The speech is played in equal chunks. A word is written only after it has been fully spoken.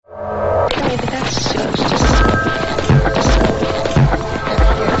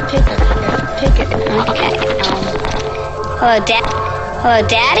Hello,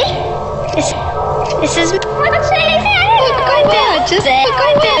 Daddy? This is... What's saying, Daddy? Just say...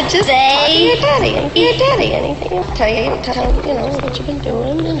 Your daddy, anything. Tell you know, what you've been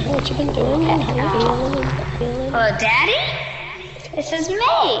doing and how you've been doing and how you're feeling. Hello, Daddy? This is me.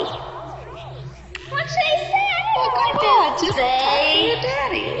 What's saying, Daddy? Just say your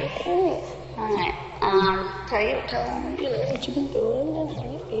daddy. Alright, Tell him, you know, what you've been doing and how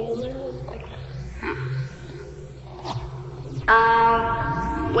you're feeling.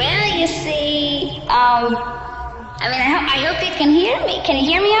 Well, you see, I hope you can hear me. Can you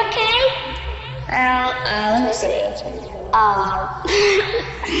hear me okay? Well, let me see.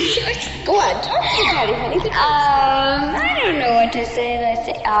 Go on, talk to your daddy, honey. I don't know what to say. Let's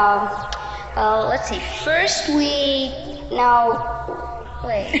see. Well, let's see. First we... No.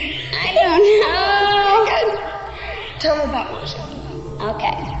 Wait. I don't know. Tell him about Washington.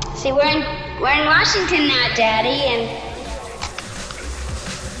 Okay. See, we're in Washington now, Daddy, and...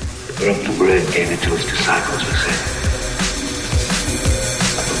 Broke the bread, gave it to his disciples, we said.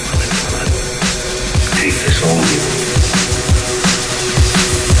 Take this home, you.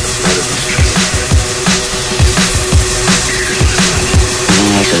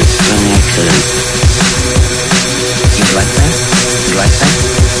 Excellent. You like that? You like that?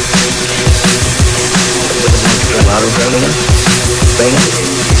 A lot of bringing it? Bring it?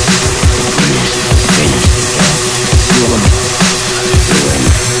 Finish. You win.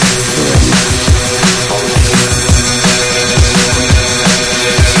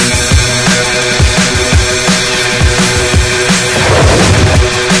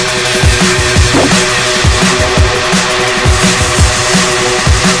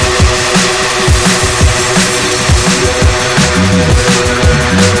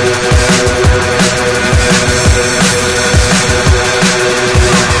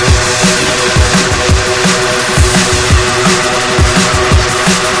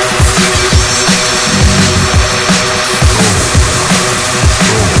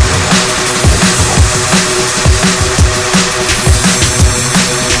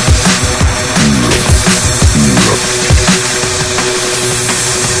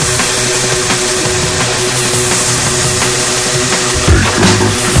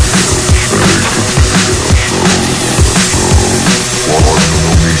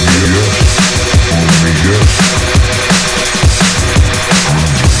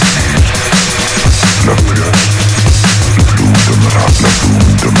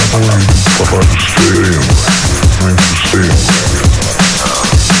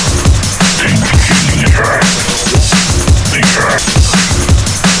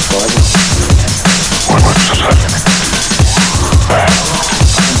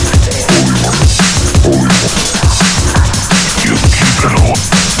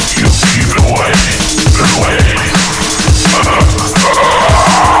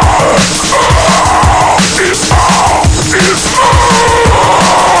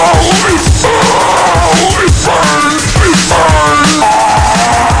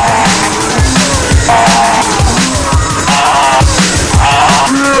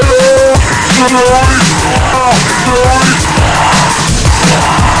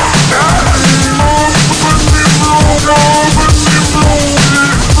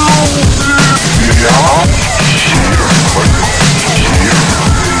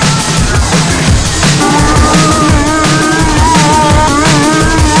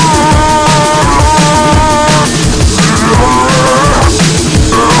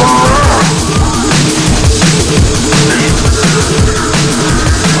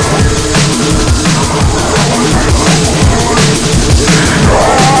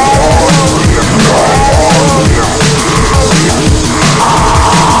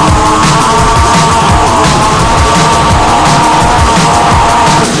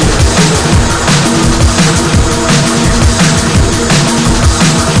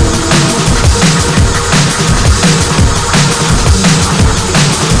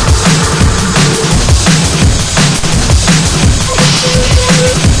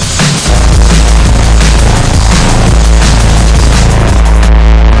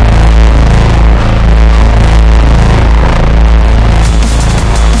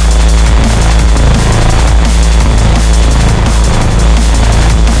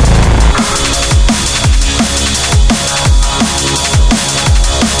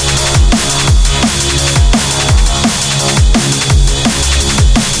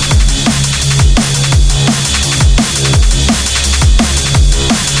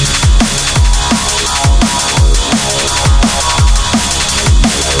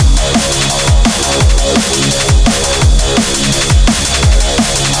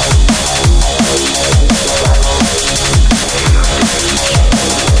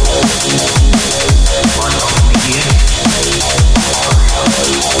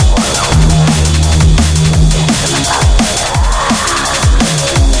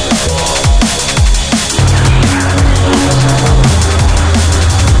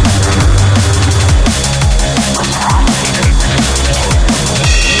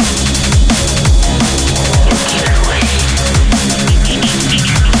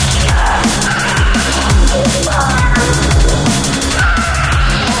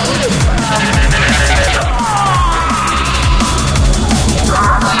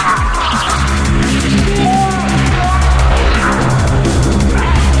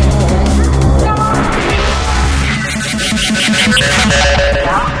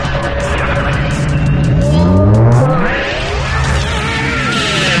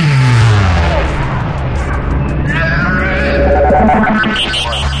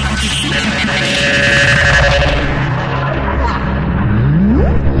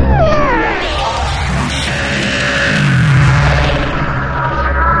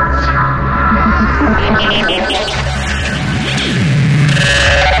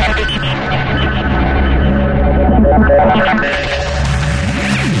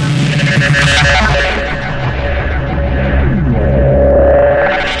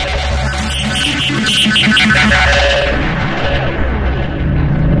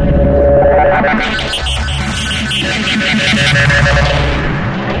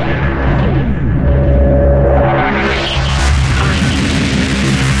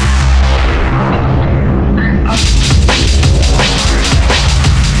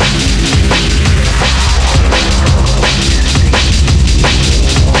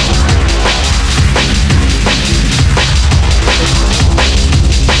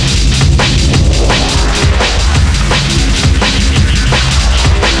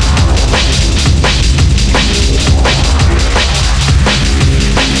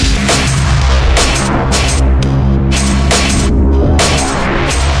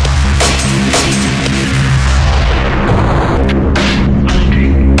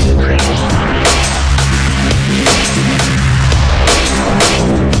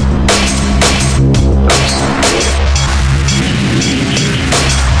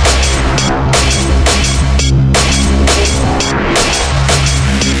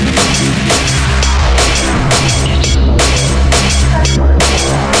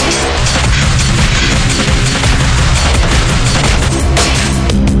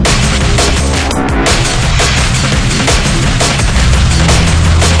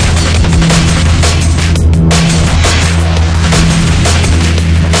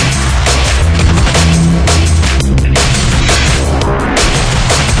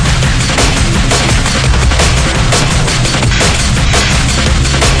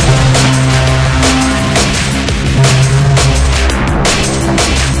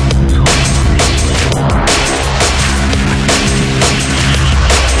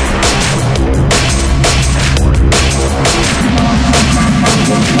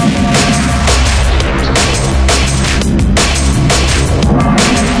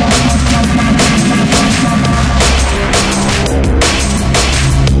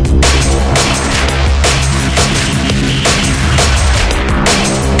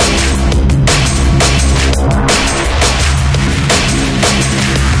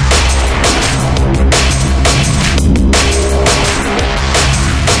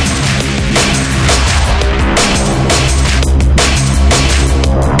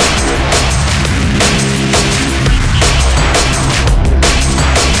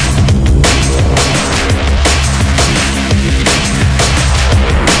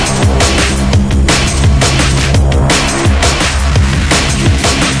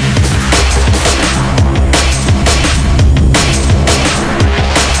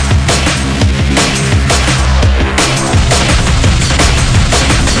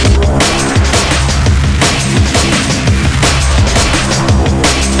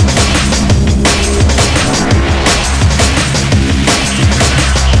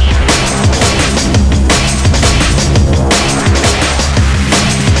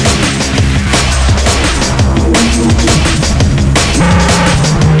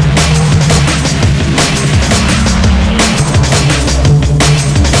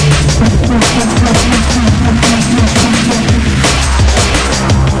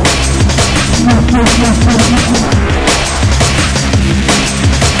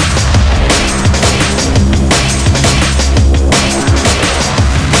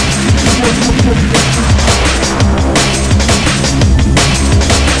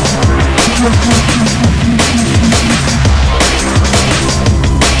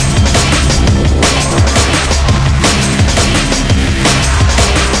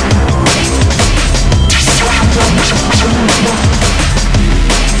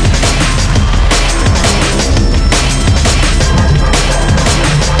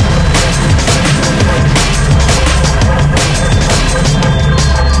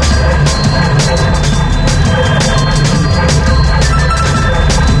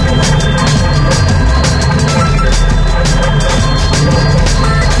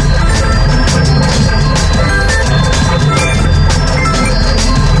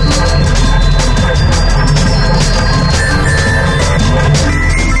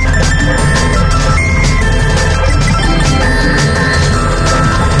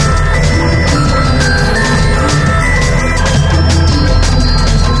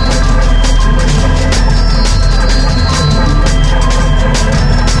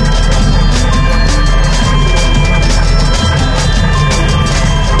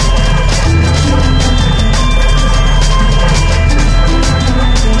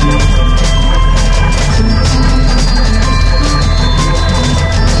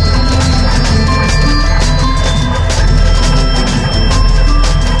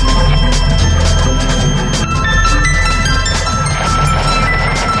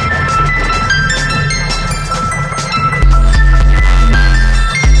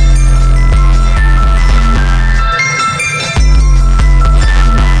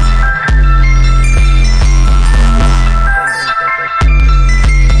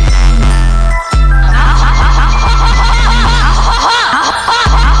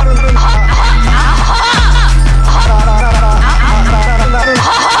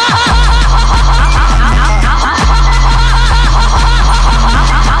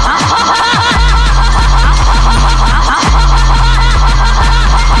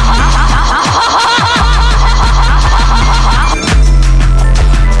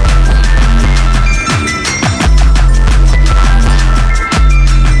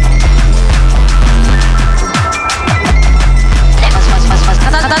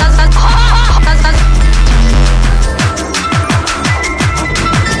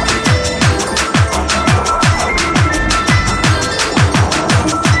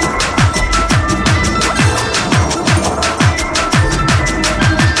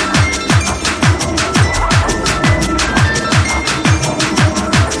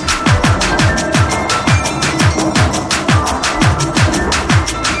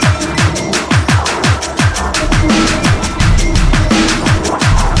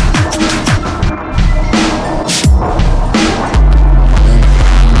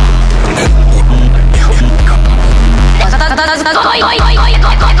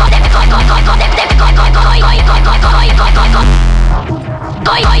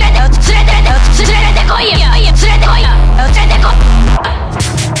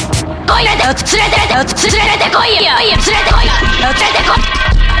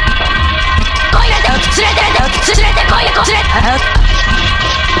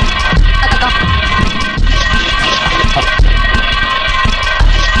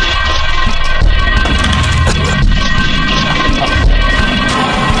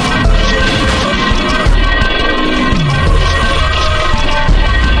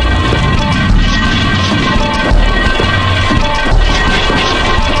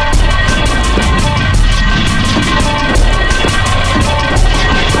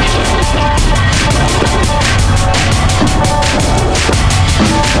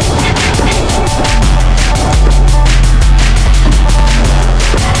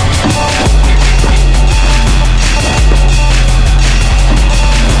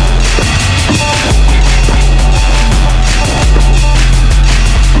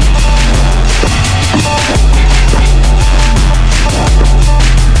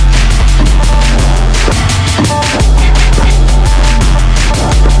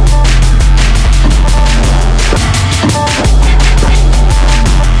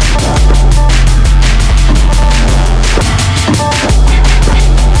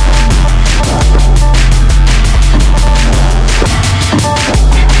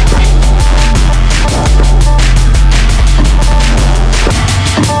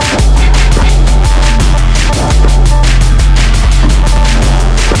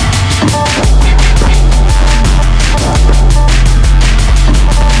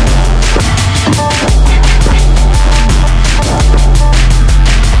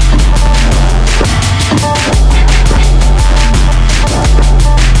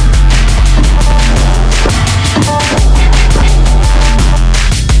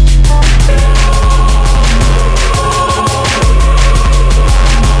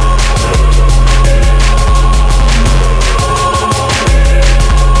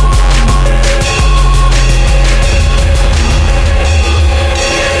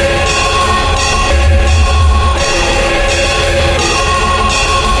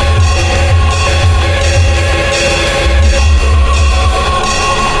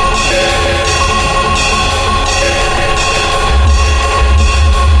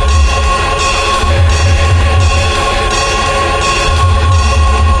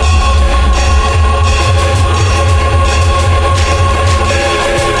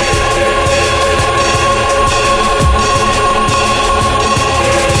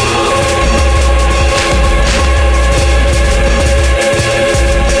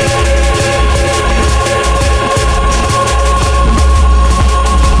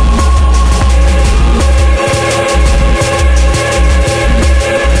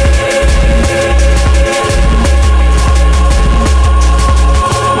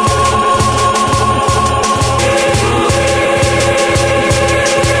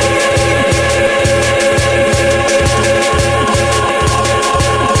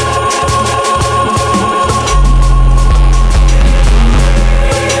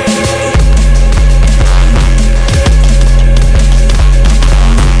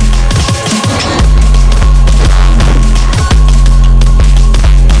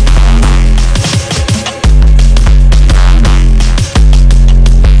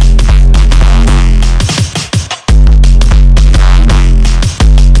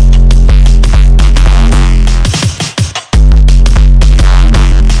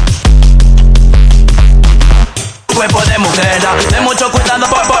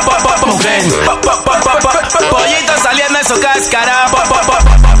 Pollito saliendo de su cáscara.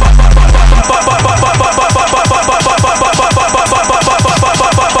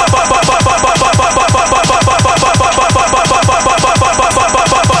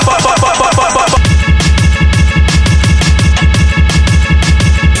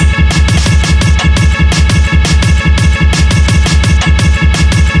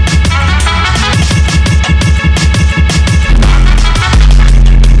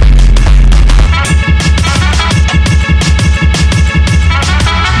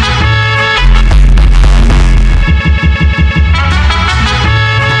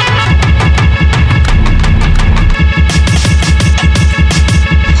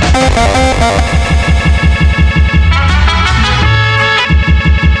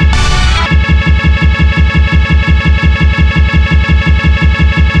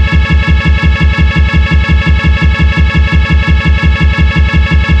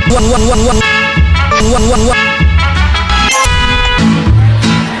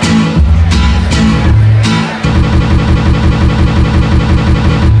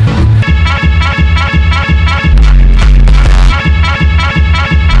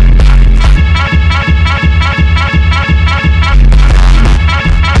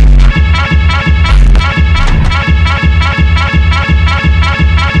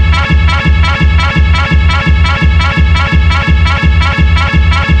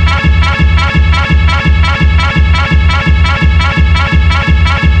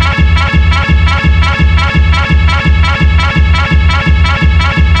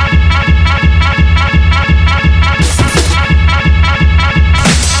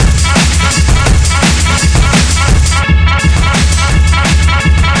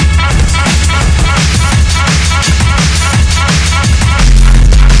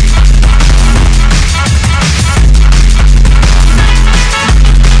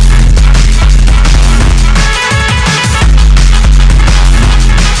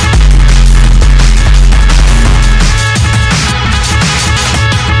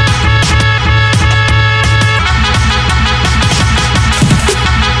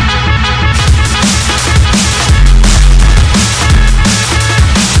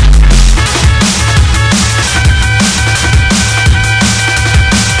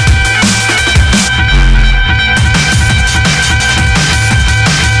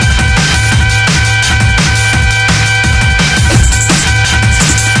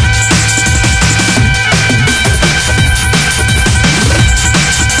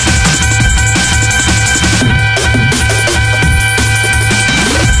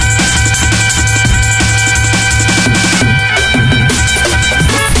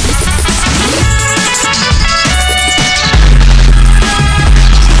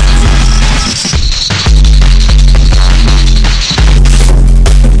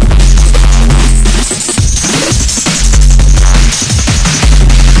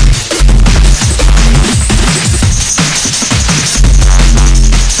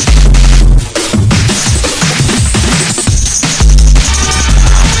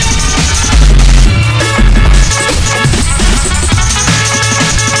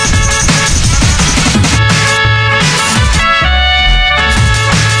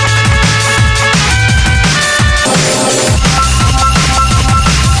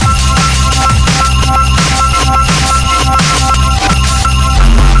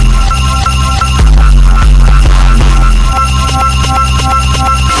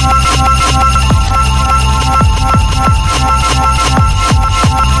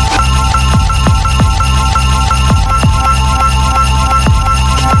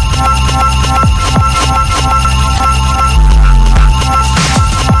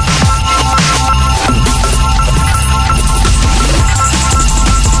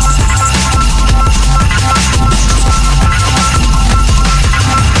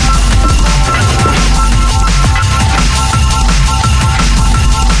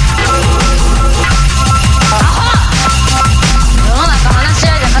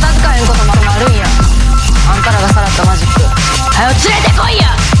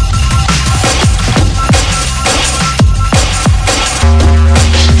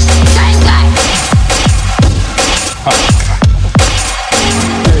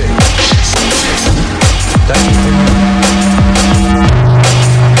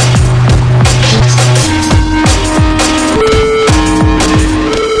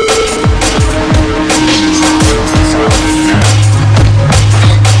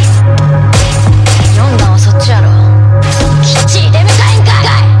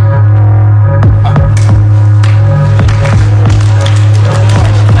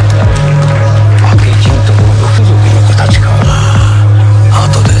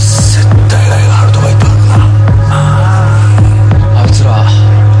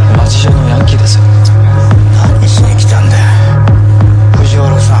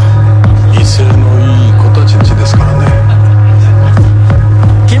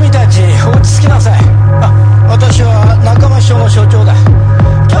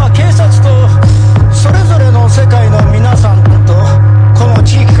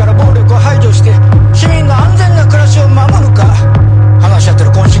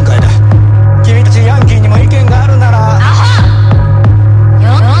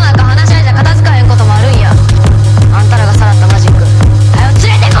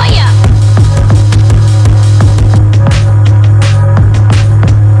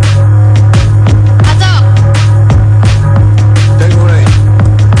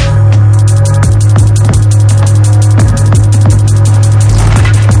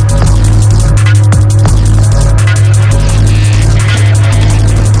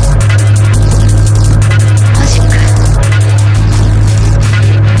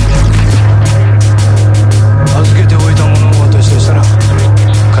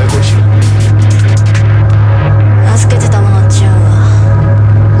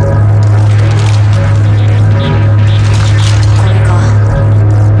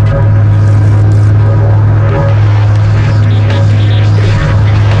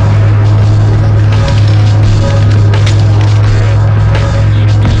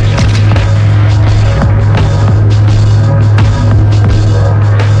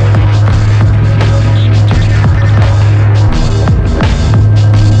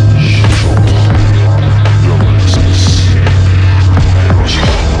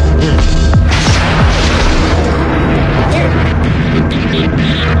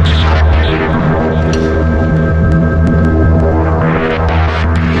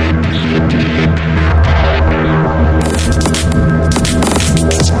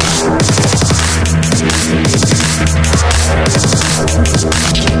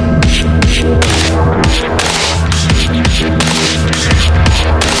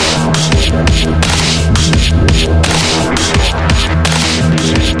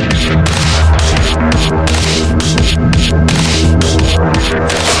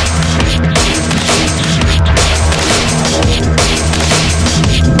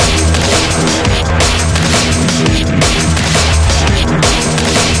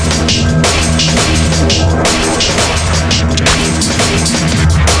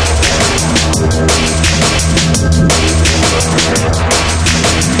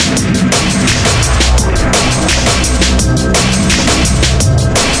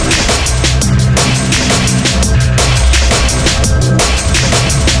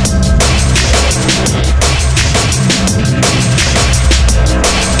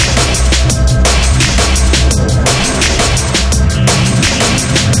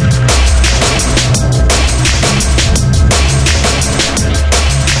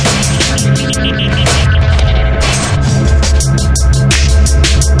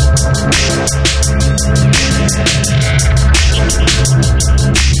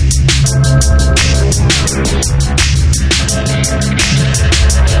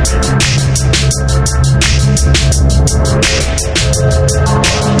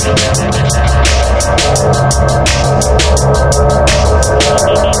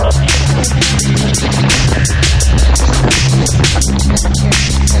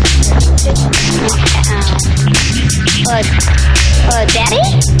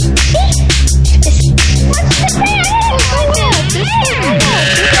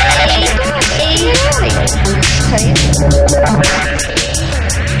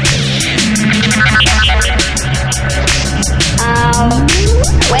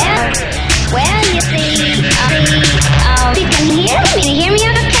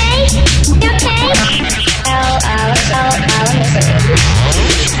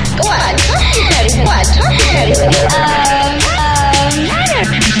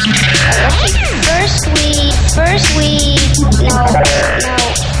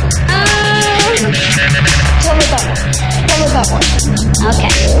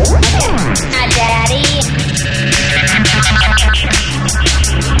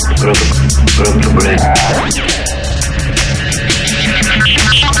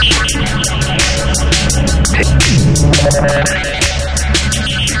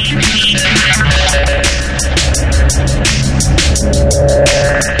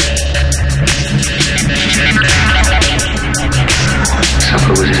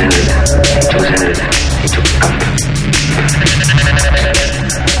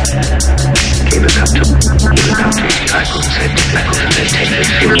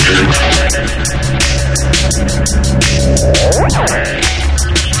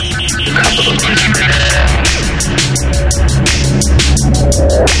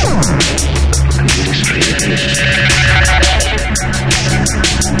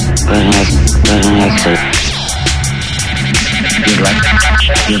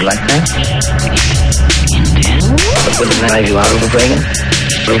 You'd like that? But wouldn't that drive you out of the Reagan?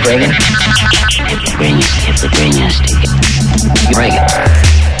 If the brain has to get Reagan.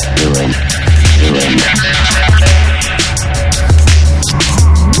 Ruin.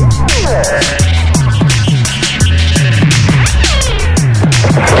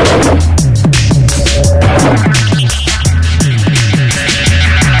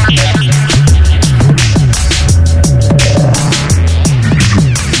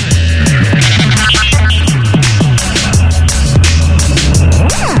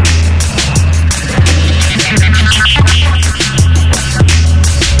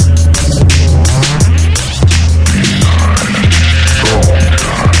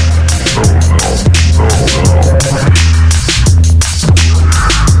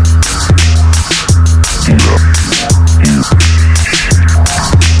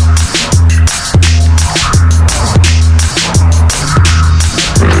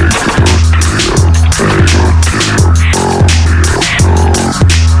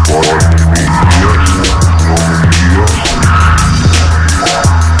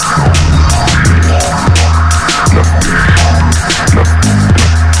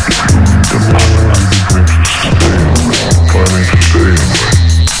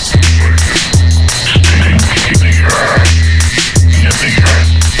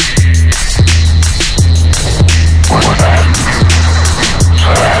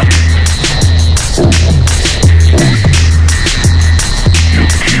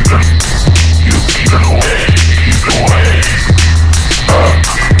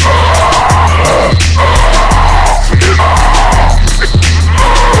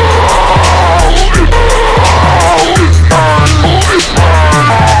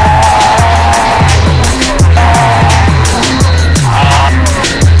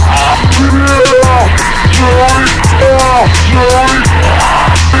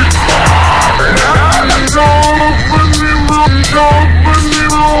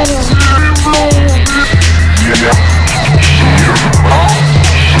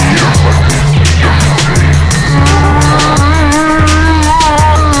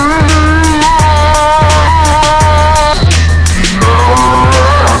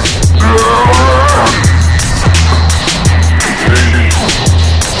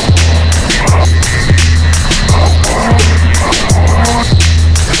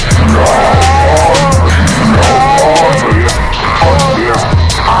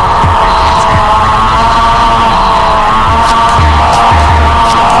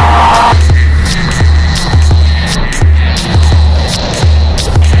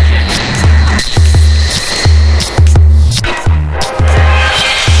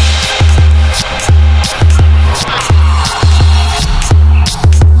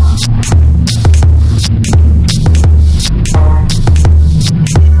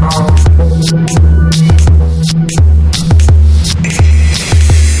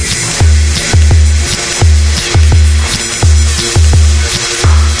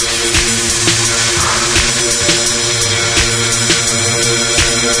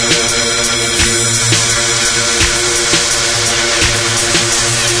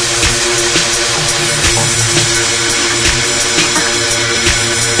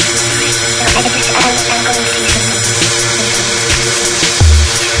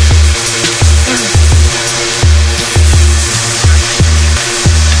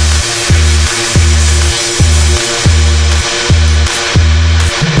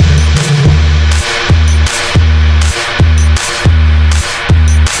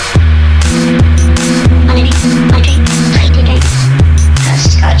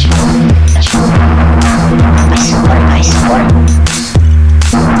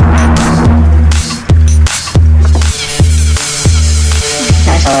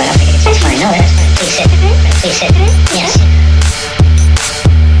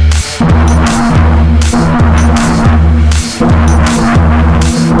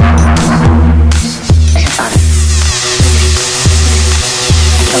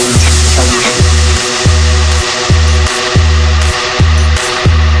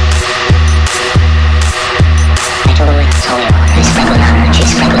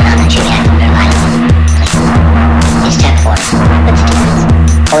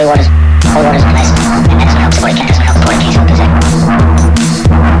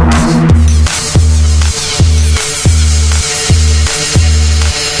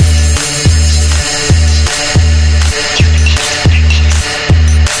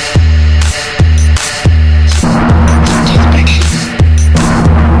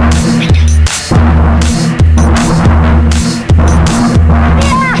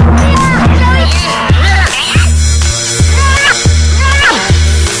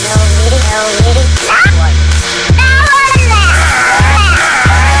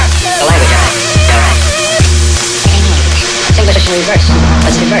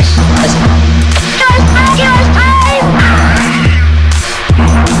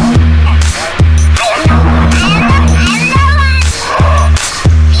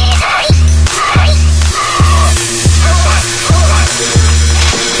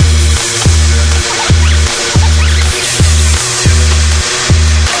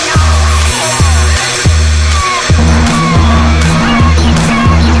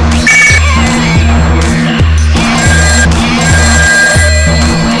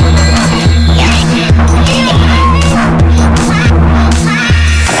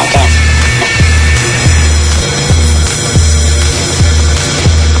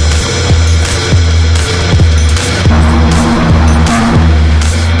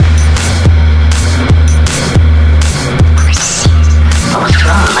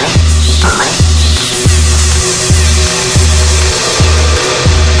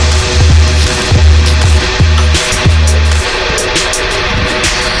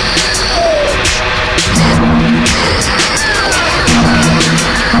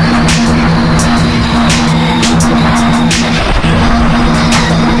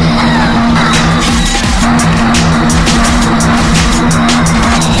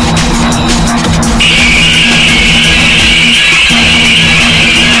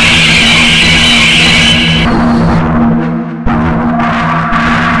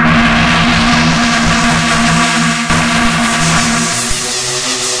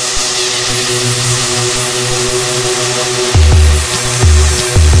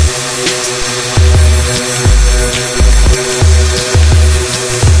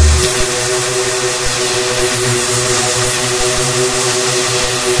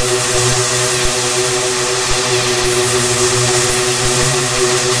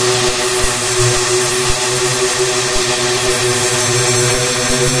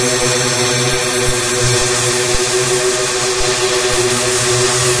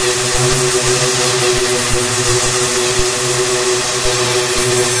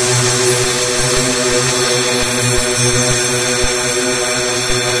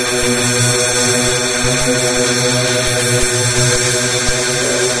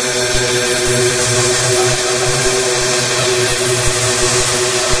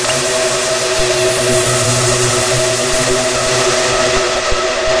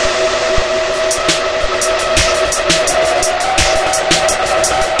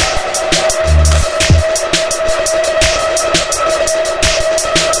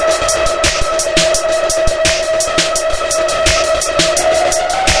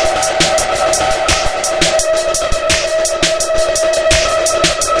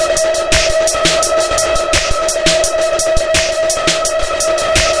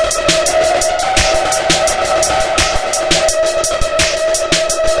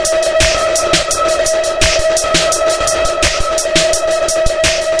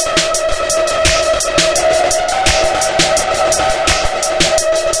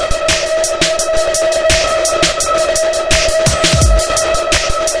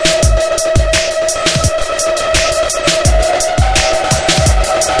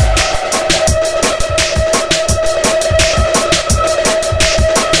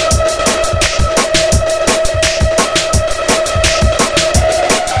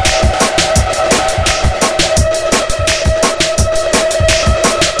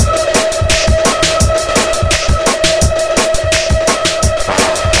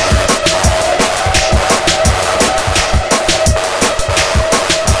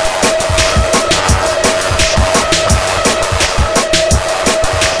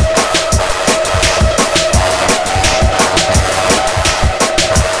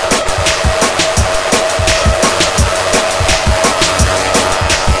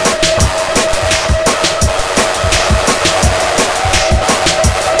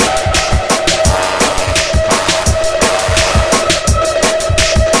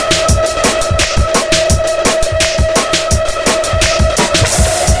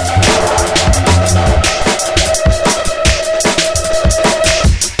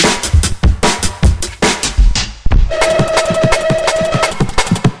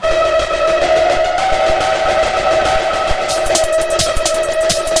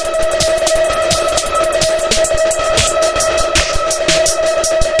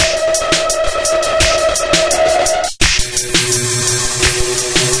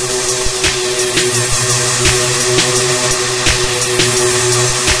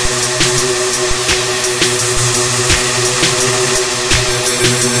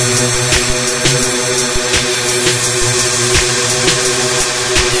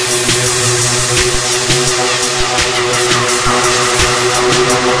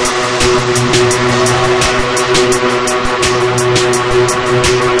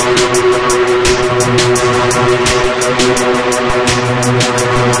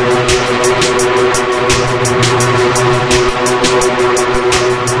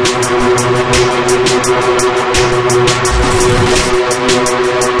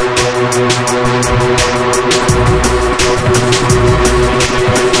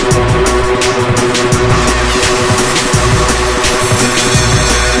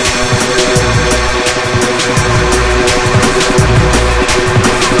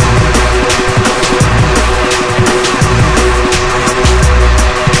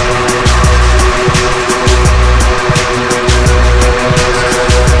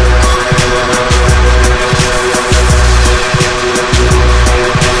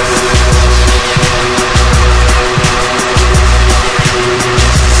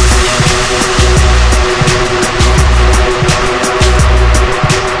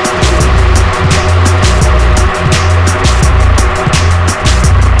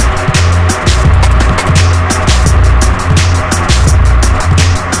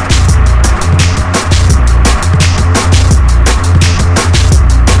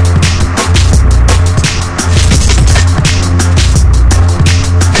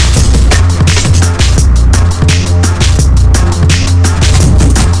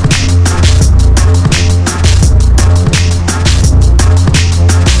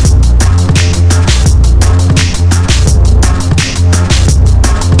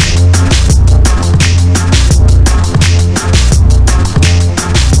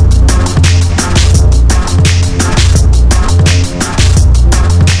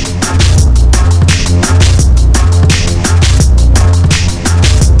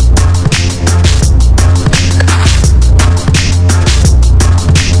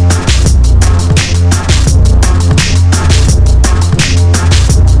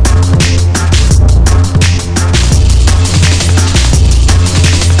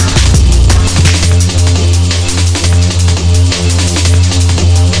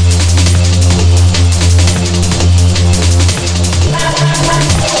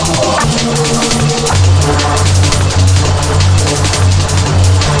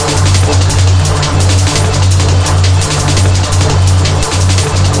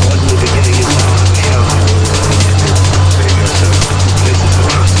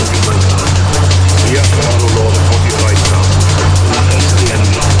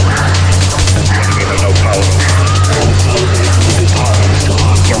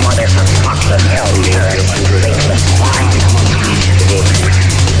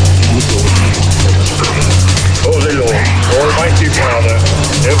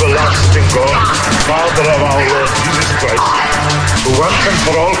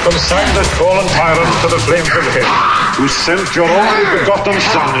 consign that fallen tyrant to the flames of hell, who sent your only begotten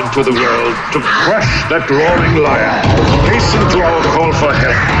Son into the world to crush that roaring lion. Hasten to our call for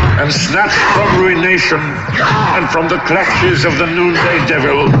help, and snatch from ruination and from the clutches of the noonday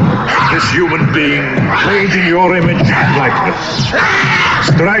devil this human being made in your image and likeness.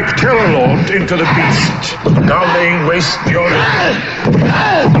 Strike terror, Lord, into the beast, now laying waste your land.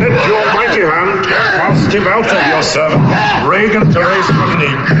 Let your mighty hand cast him out of your servant, Reagan Therese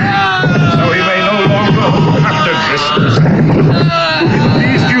McNeil, so he may no longer have existence. It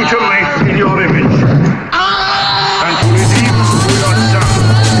pleased you to make in your image, and to redeem your Son,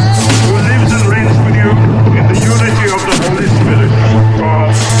 who lives and reigns with you in the unity of the Holy Spirit,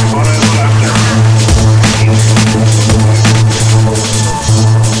 God, forever and ever.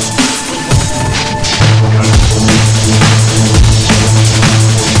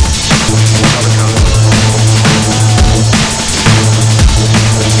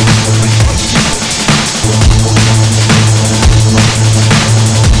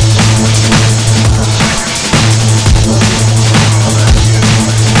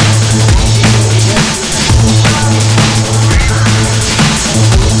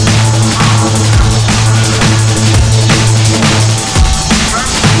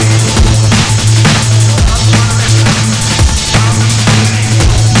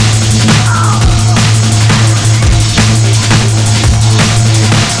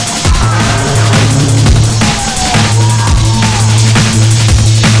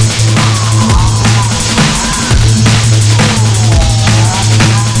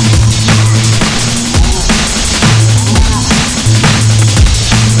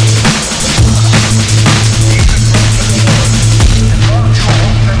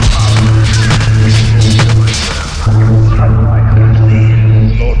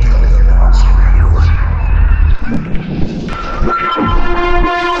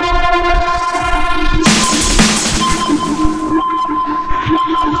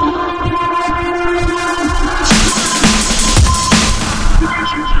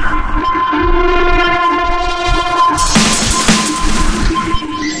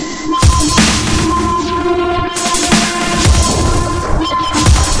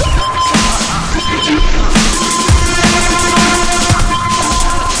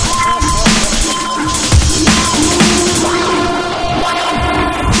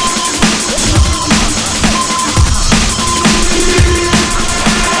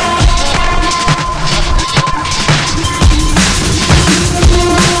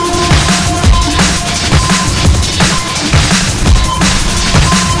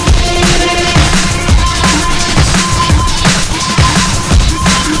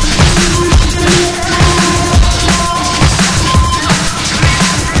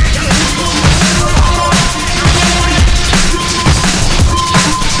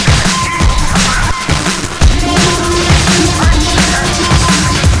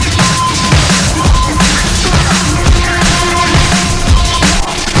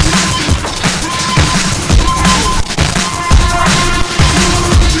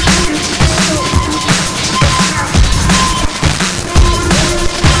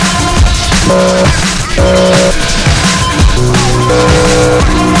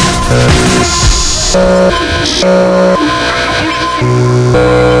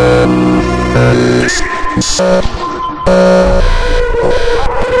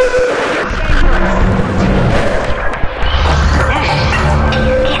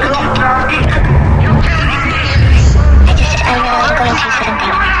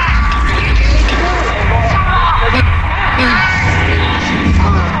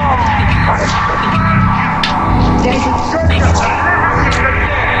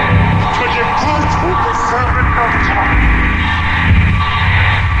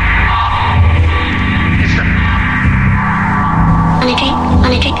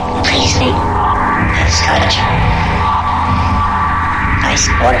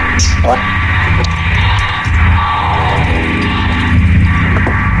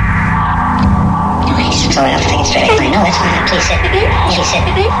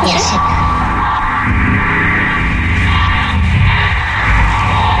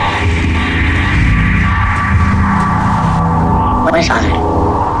 Where's Father?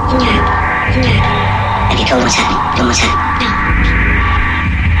 In Europe. Have you told him what's happening? No.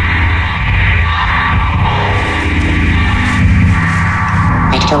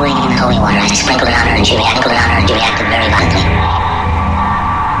 I told her in the holy water. I sprinkled it on her and she reacted very violently.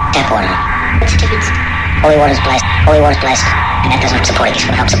 Tap water. What's the difference? Holy water's blessed. And that doesn't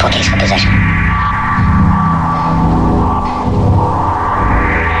help support case for possession.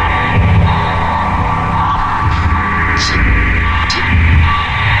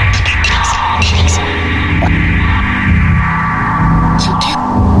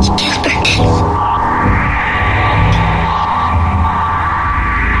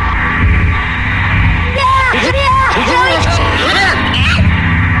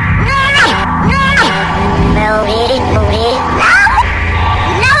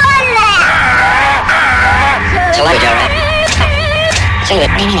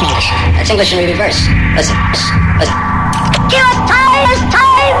 English in reverse. Listen. Give us time!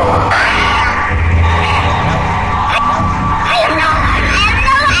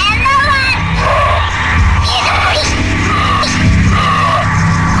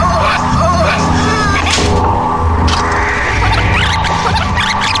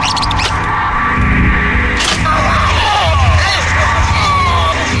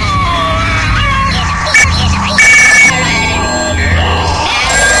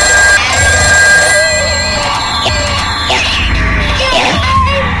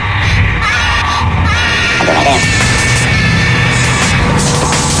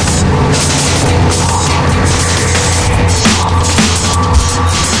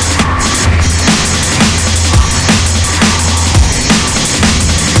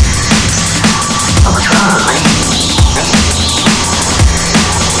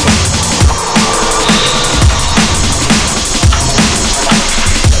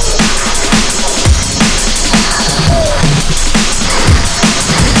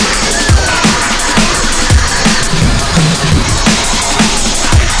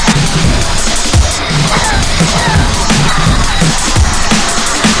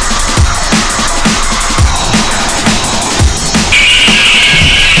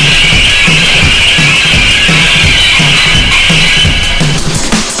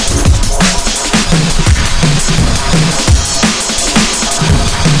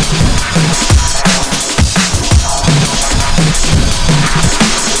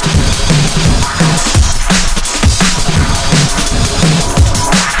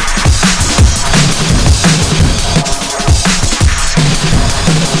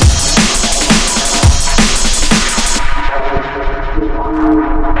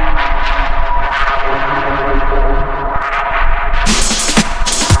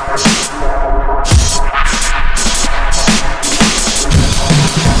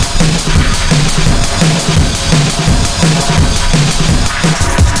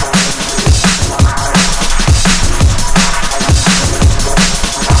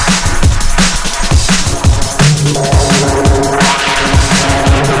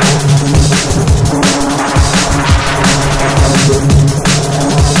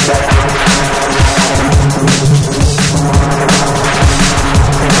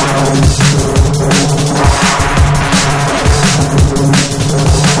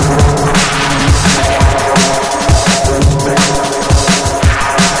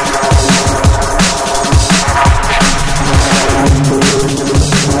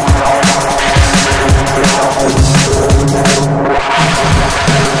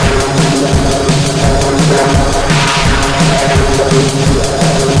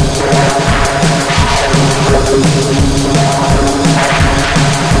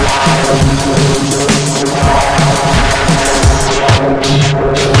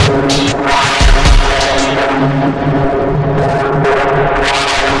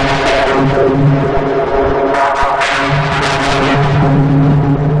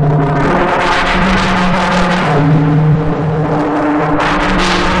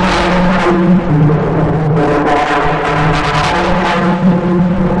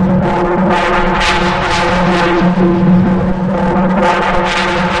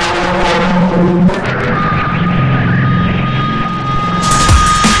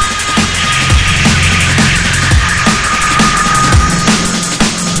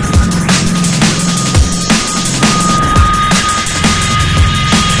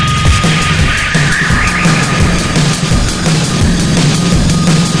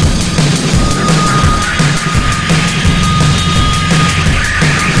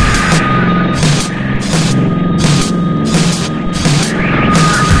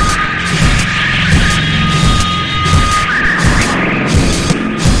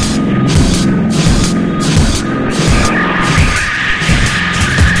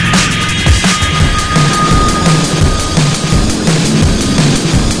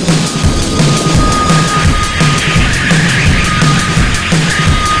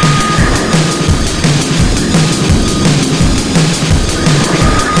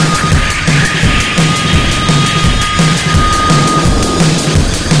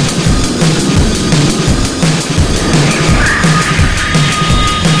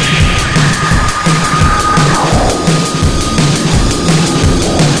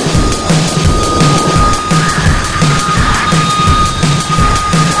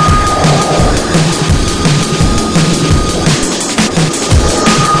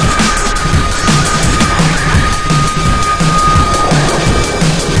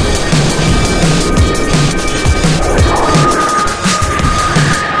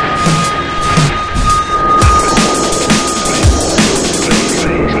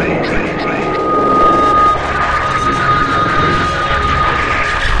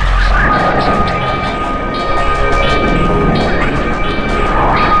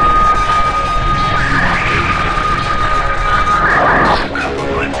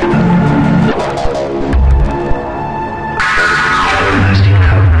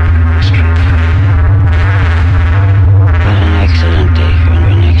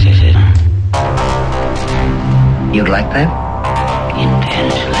 like that?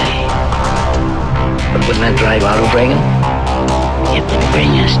 Intensely. But wouldn't that drive out Reagan? It would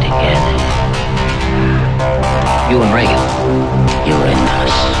bring us together. You and Reagan? You and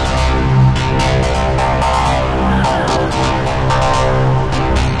us.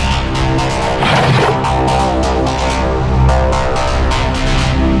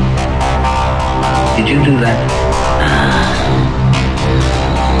 Did you do that?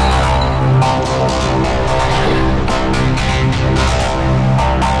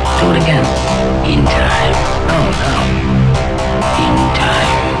 Do it again. In time. No. In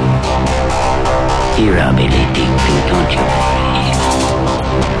time. You're really deep too, don't you?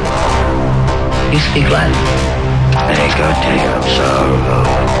 You speak Latin? Reaktor of sorrow.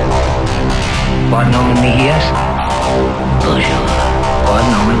 Quod nomen mihies? Bonjour. Quod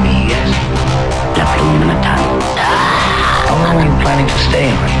nomen mihies? La plume matante. How long are you planning to stay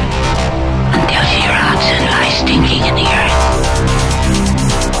in Reagan? Until she rots and lies stinking in the earth.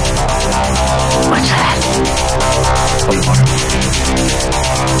 What's that? Holy water.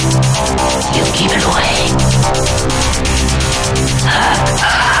 You keep it away.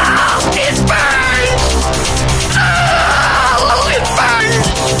 It burns! It burns!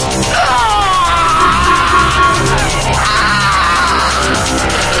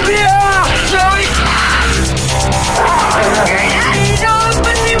 Yeah! Sorry!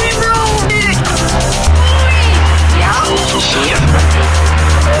 Open me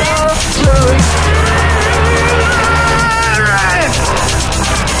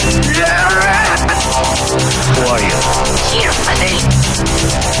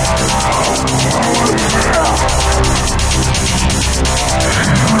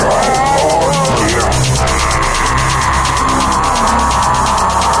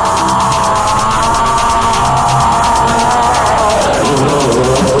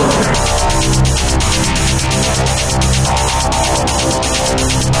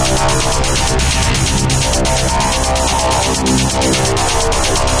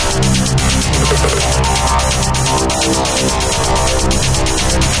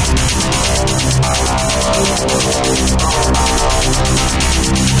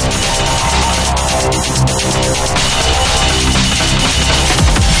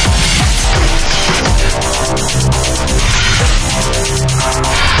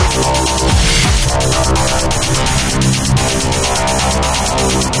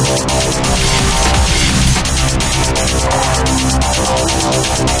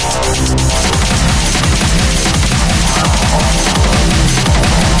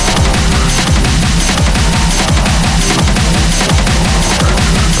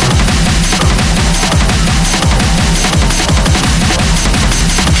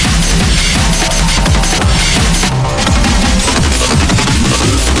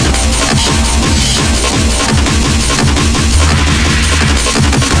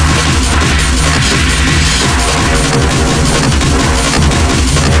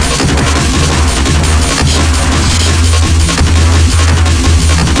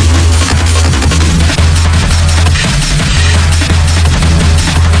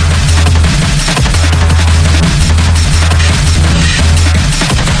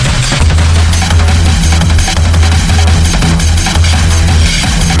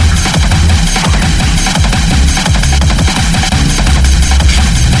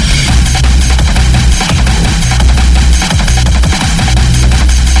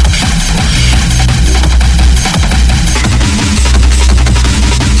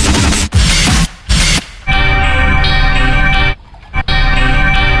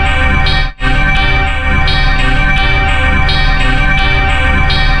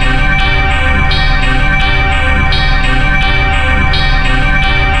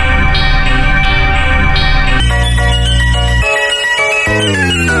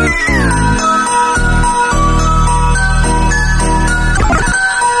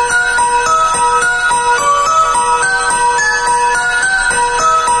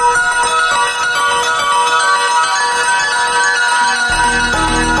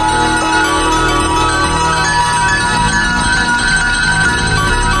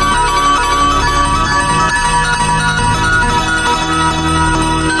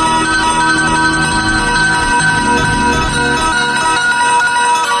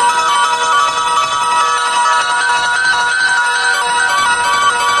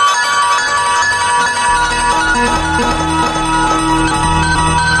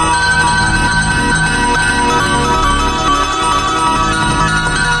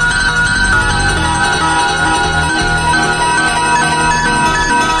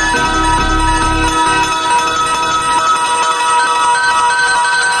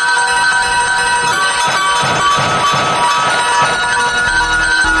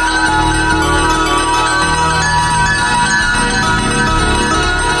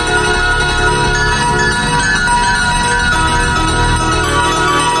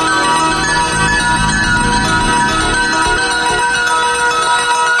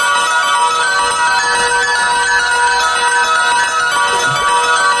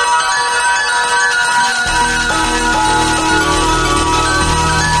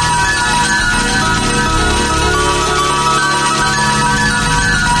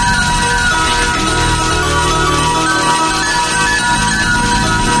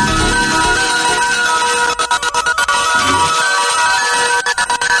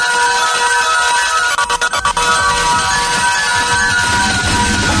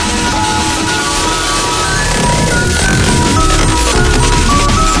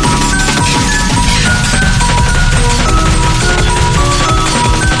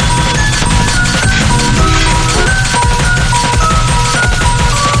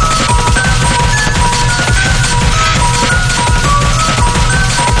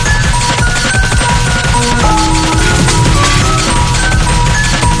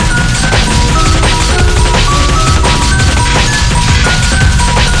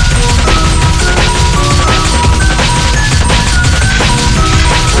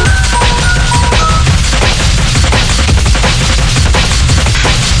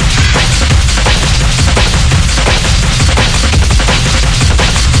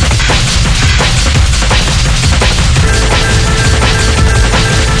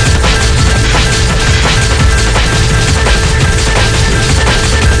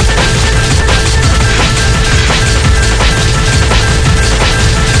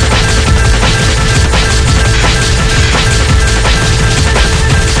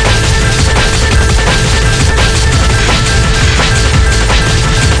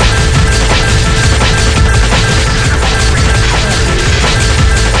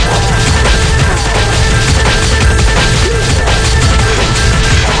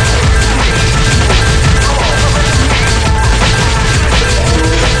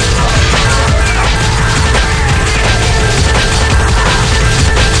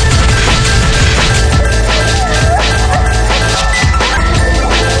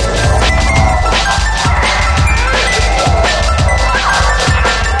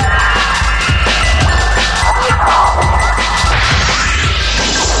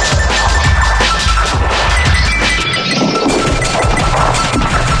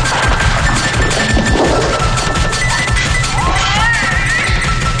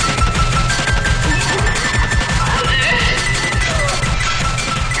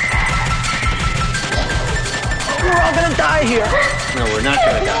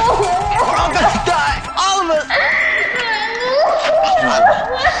We're all gonna die. All of us.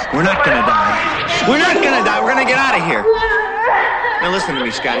 We're not gonna die. We're not gonna die. We're gonna get out of here. Now listen to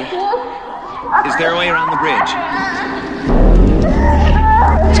me, Scotty. Is there a way around the bridge?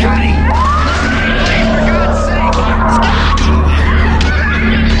 Scotty! For God's sake!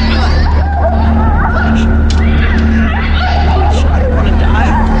 I don't want to die.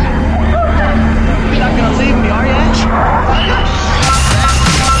 You're not gonna leave me, are you?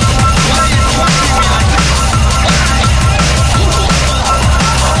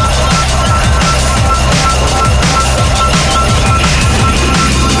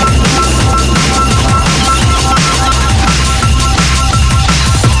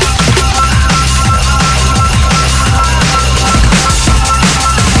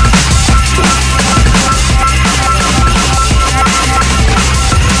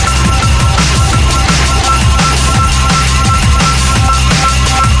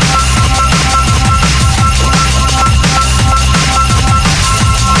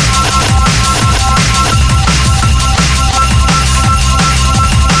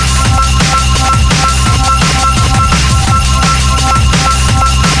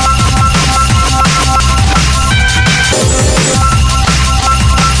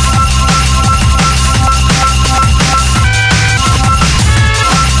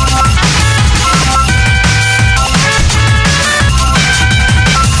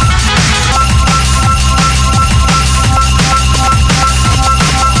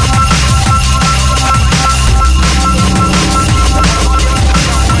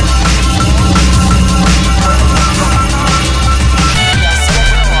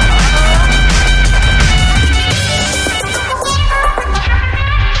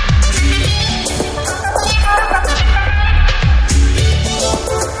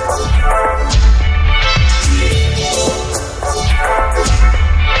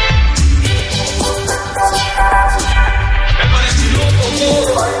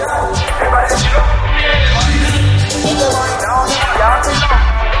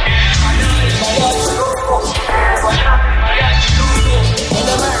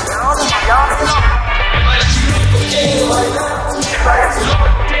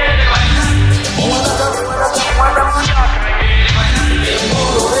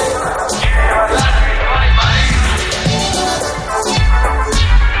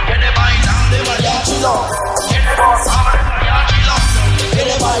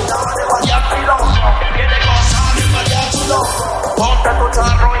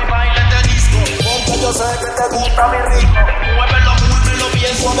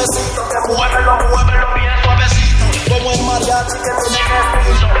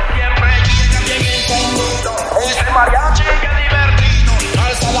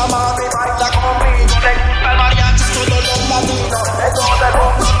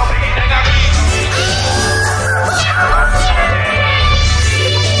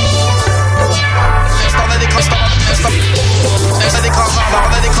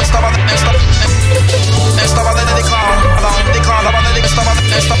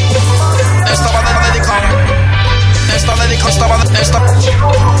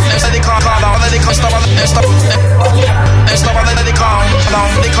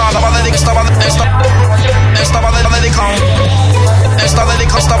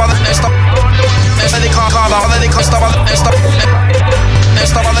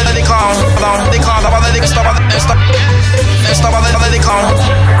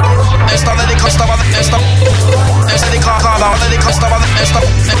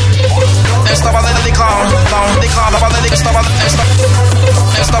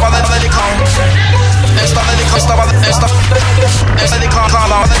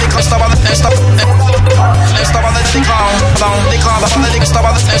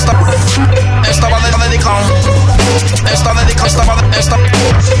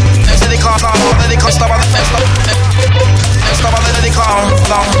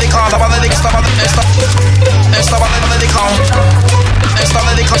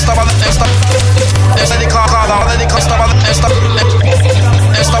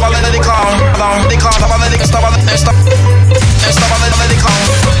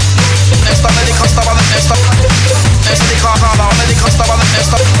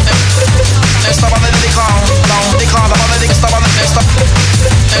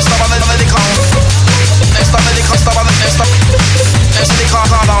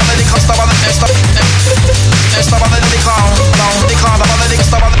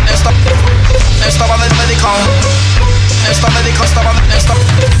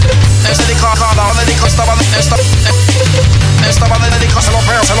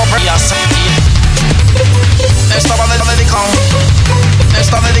 Esta banda dedicada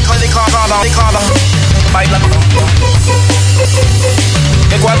bailando.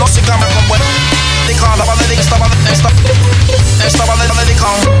 Que cuando se cama con buen dedicada, estaba dedicado, estaba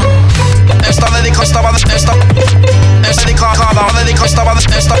dedicado, estaba dedicado,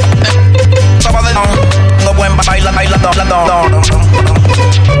 estaba no buen bailando,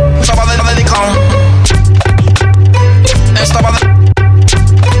 estaba dedicado,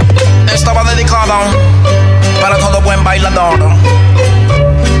 estaba dedicado para todo buen bailador.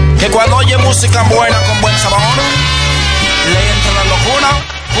 Que cuando oye música buena con buen sabor, le entra la locura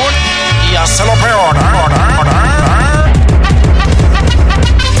y hace lo peor.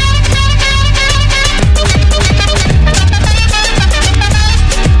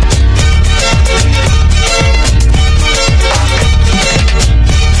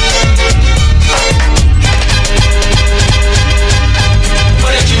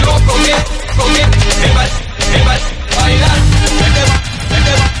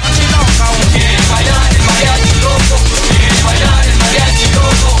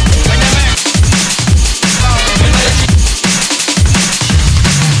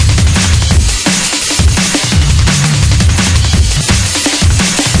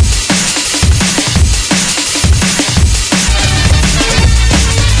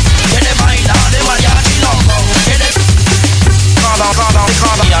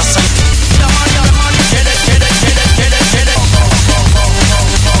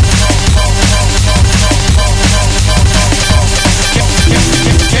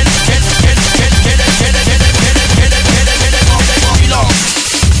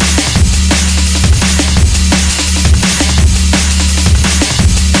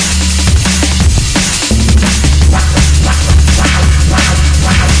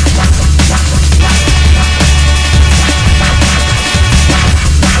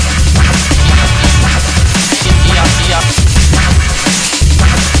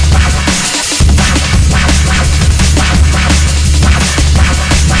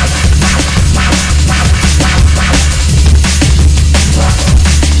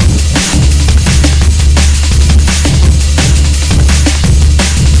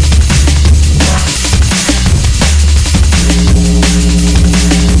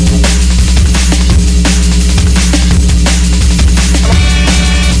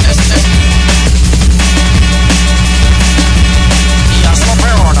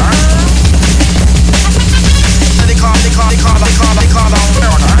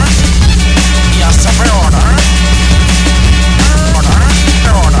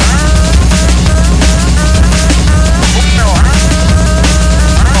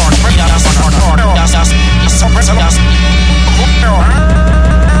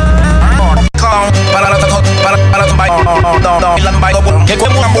 Que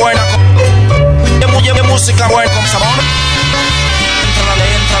con una buena, que música buena con sabor,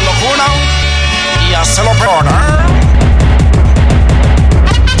 le entra locura y hace lo peor.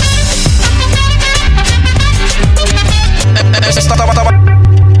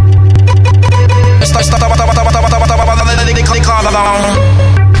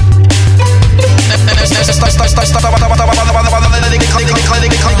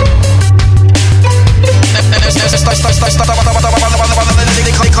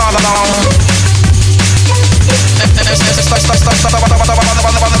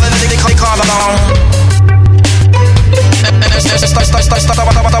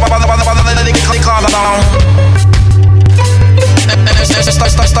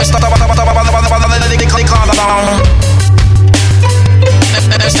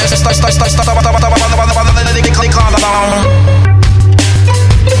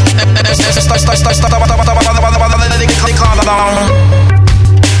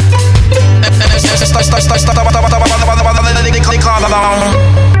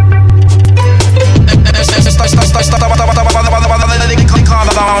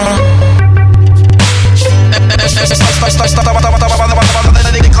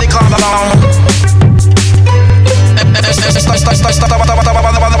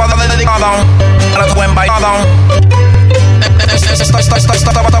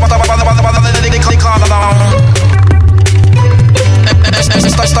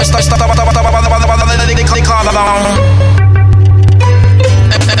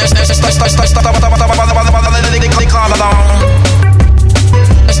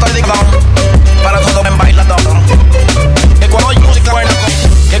 Para todo buen bailador. Que cuando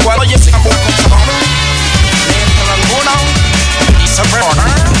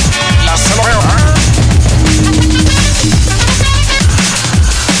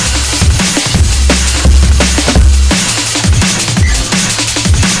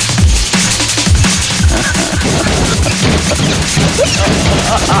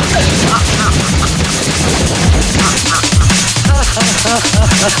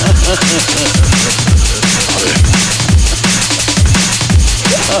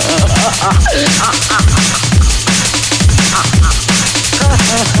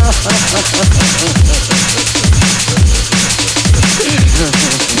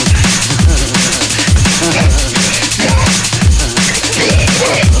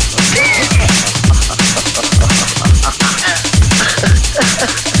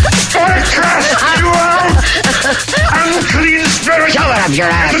Unclean spirit! Shove it up your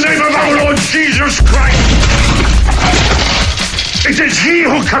ass! In the name of our Lord Jesus Christ! It is He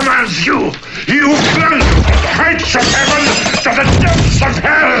who commands you! He who flung from the heights of heaven to the depths of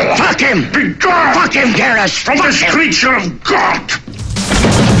hell! Fuck him! Be gone! Fuck him, Garrus! From Fuck this him. creature of God!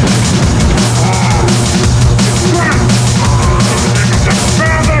 The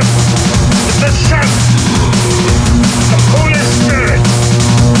Father, the Son, the Holy Spirit,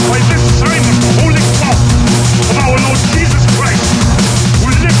 by this sign of the Holy Cross of our Lord Jesus Christ, who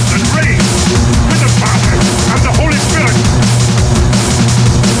lives and reigns with the Father and the Holy Spirit.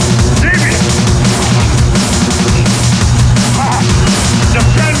 David,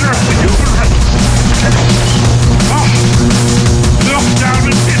 defender of the human race. Look down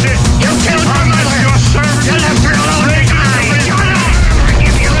and visit. You killed my mother! Your servant. You left her alone to die! Shut up! I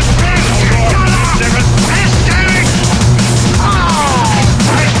give you a spell! Shut up! Bastard!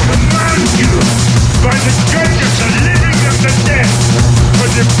 I command you, by the judge of the living and the dead, to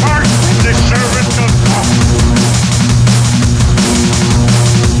depart from the servant of God.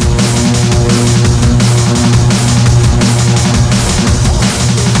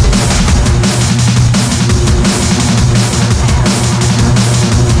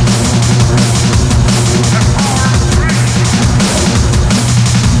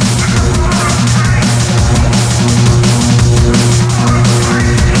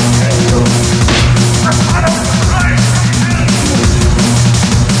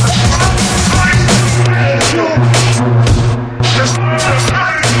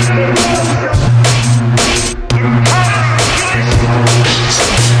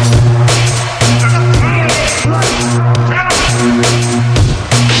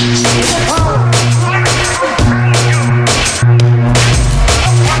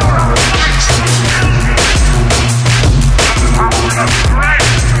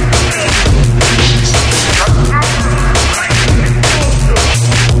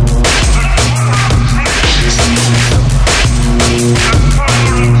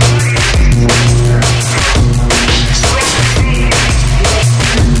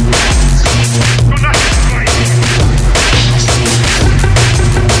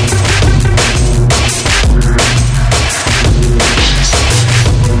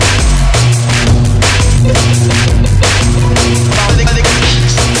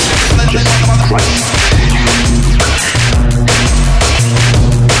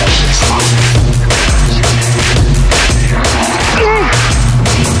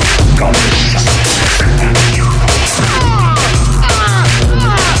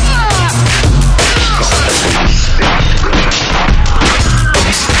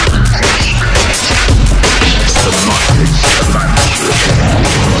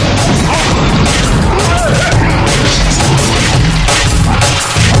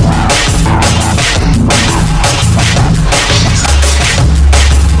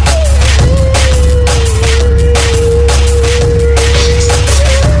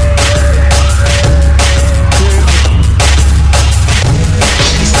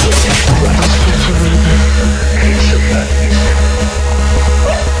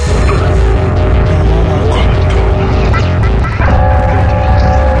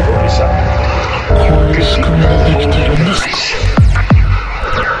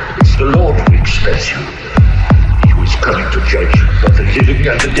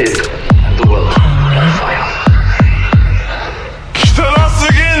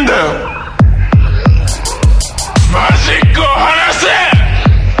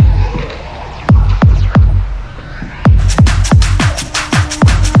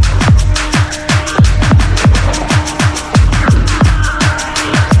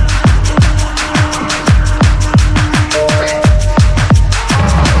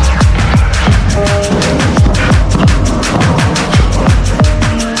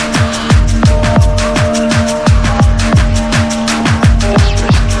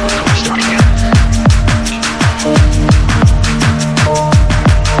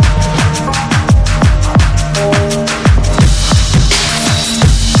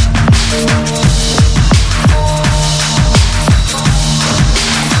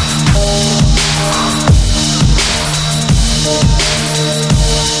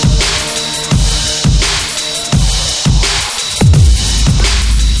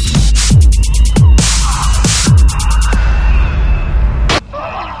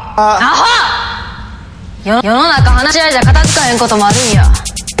 世の中話し合いじゃ片付かへんこともあるんや。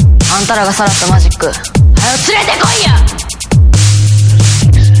あんたらがさらったマジック、はよ連れてこいや。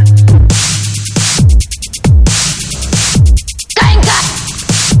かいんか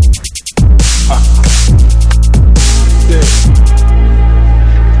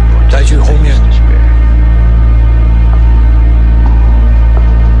再去后面。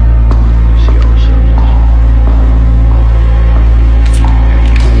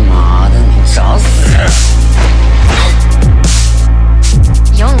妈的，你找死人！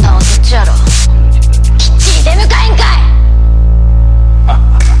読んだんそっちやろ。きっちり出迎えんかい。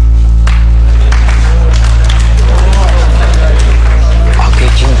明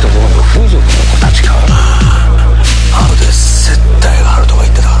智んところの風俗の子たちか。あので接待があるとか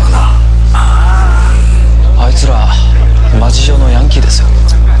言ってたからな。あいつらマジ上のヤンキーですよ。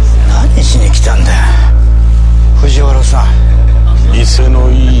何しに来たんだよ藤原さん。威勢の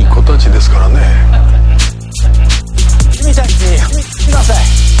いい子たちですからね。君たち来なさい。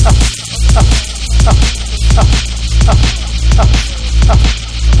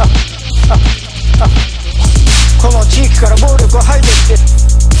この地域から暴力を排除して。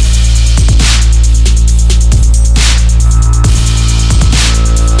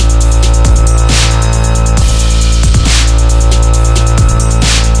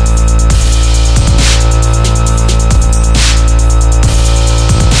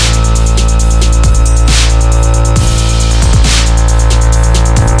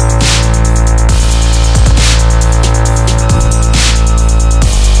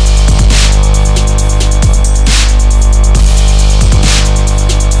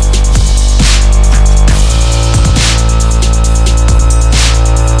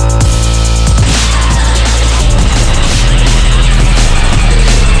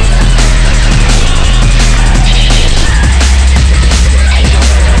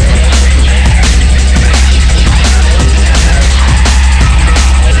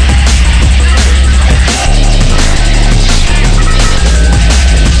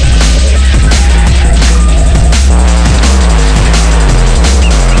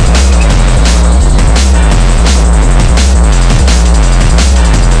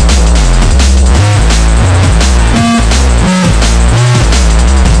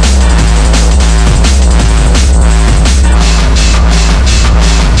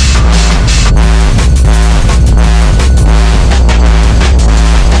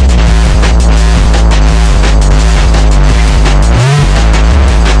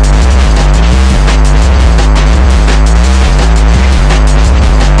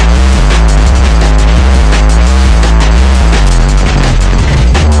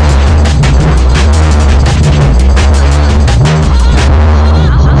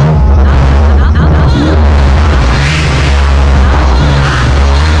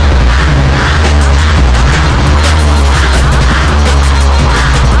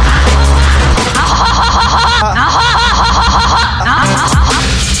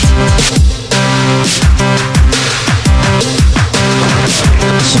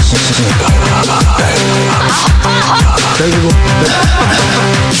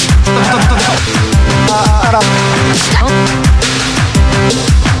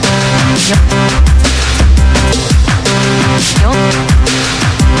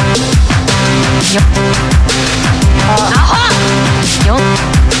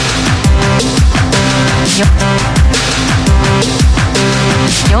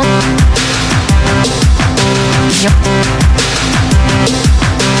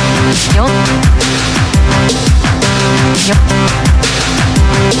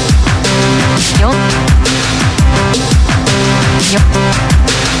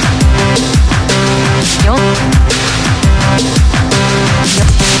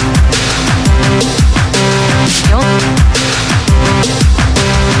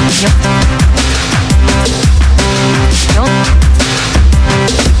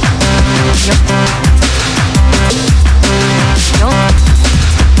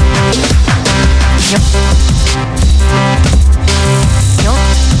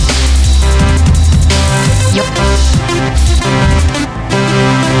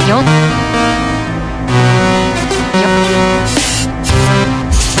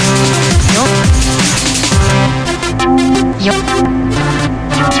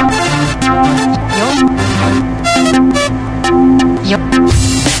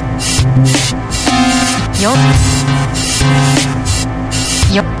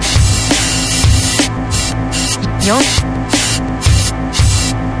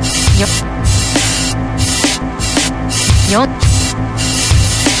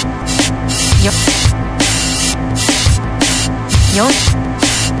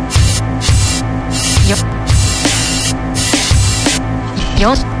よ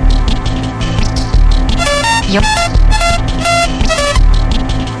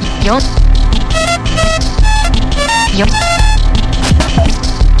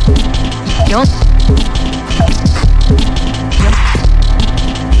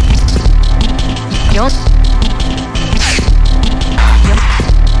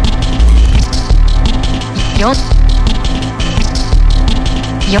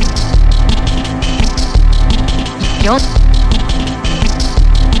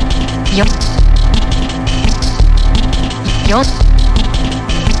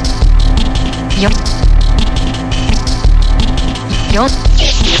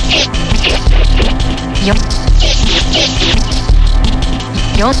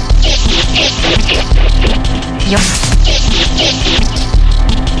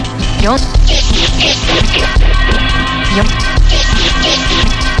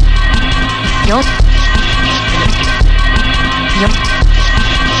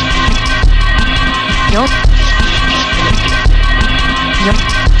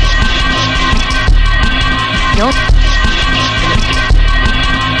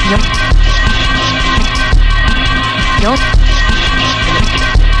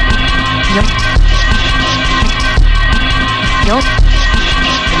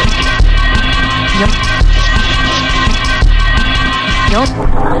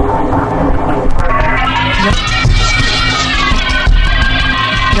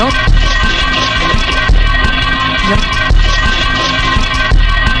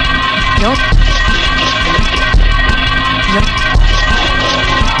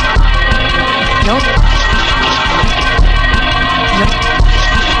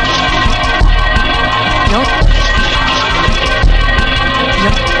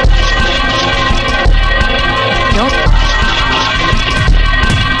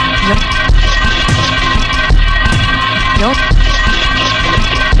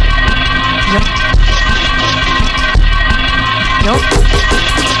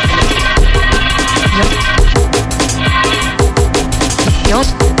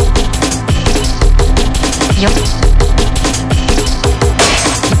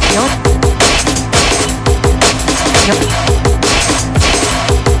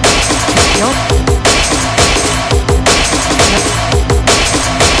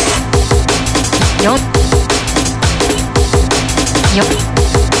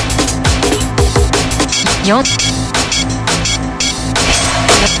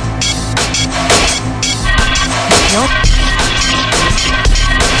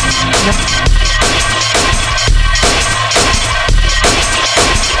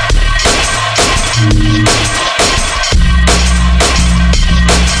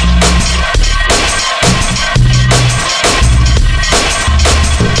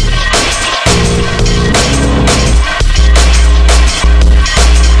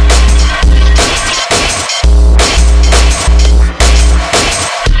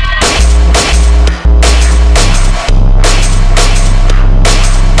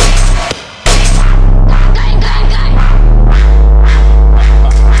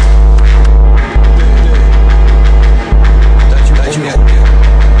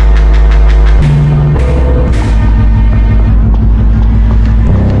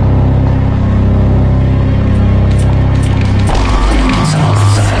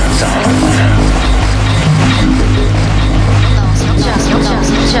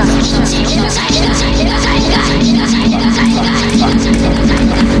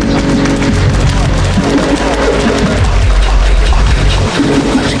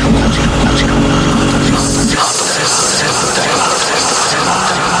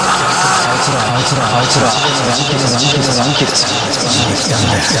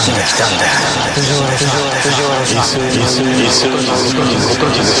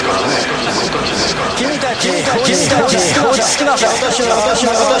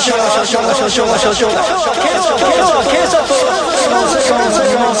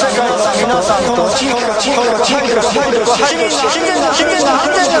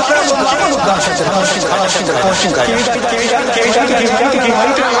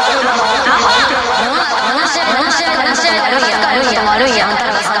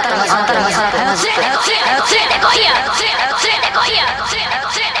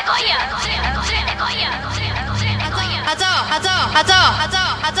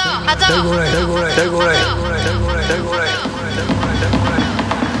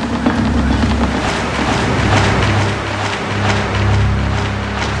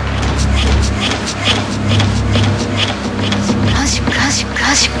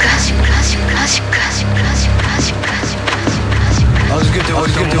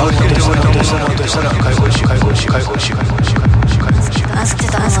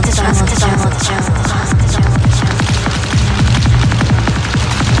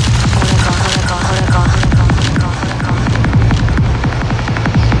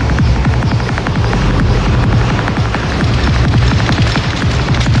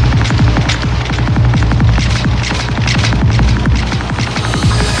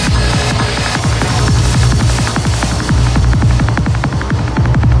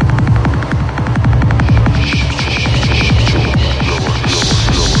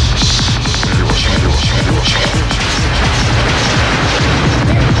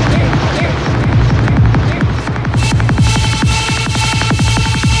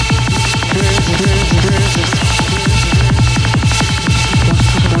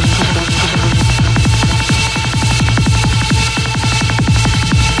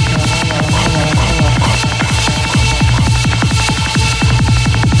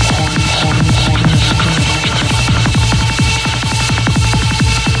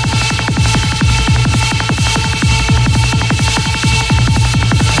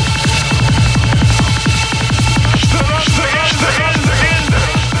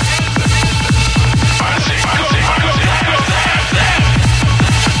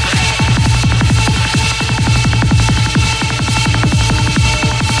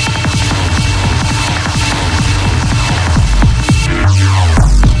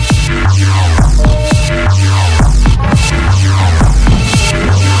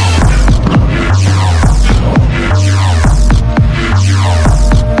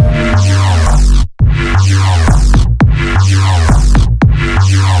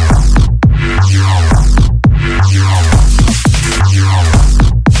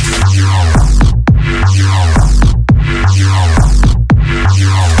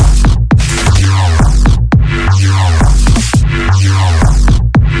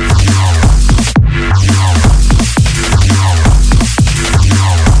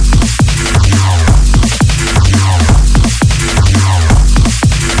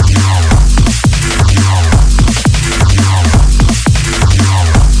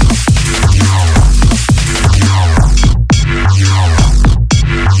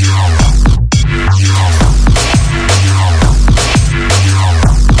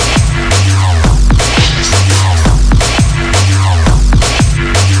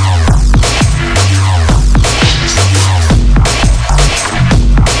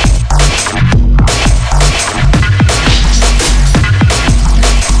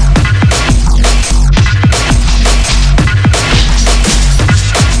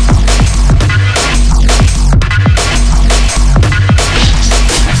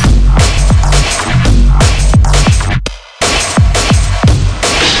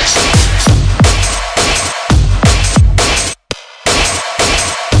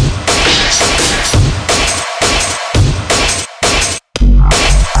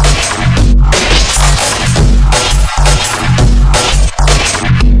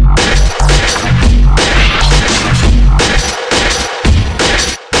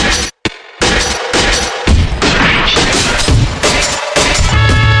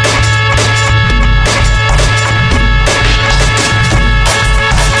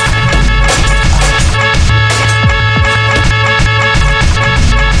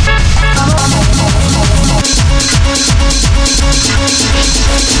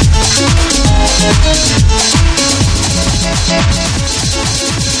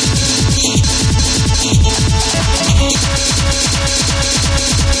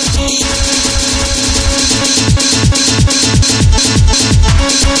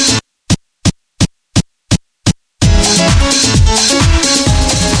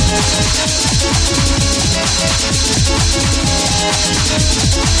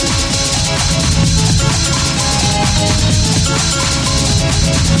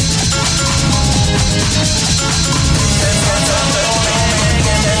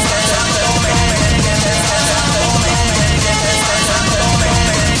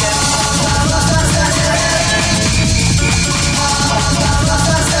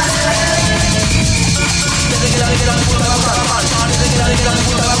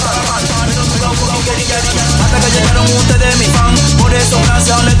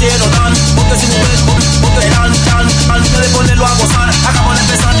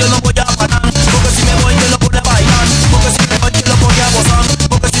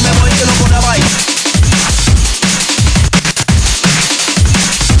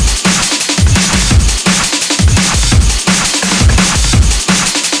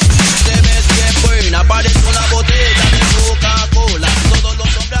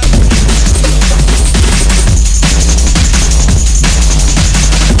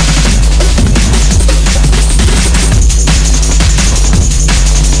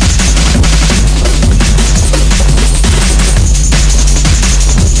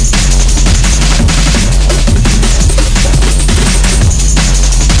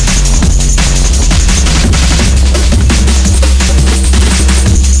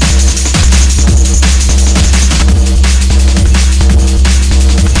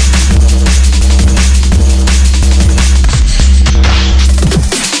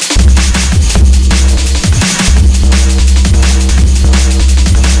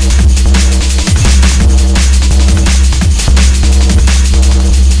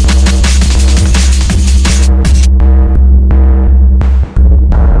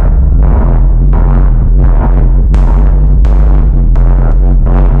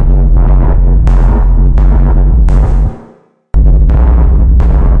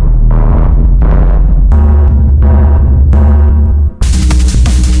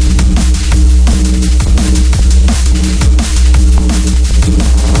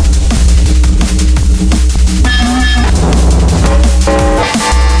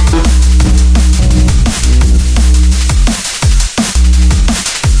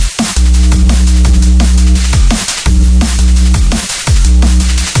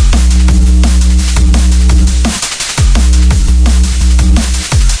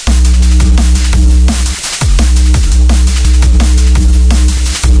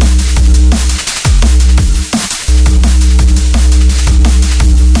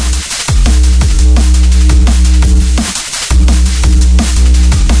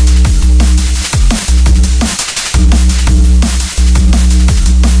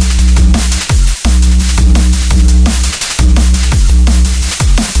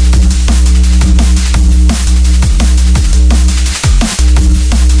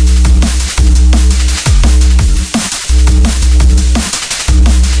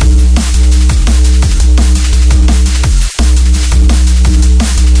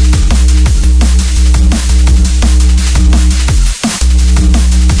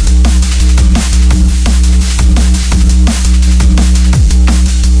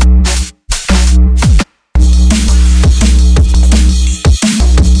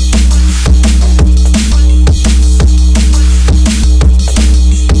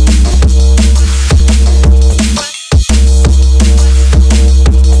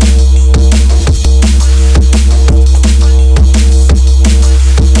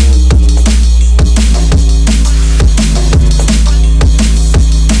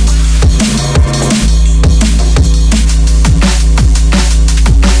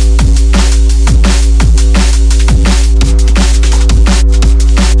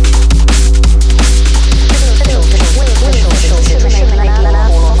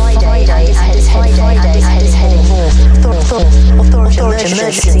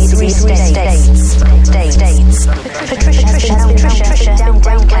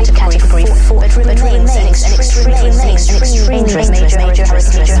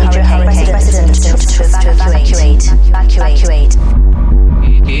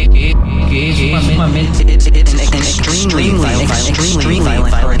extremely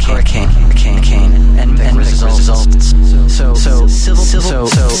violent hurricane and results. So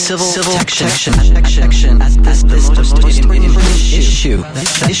civil protection at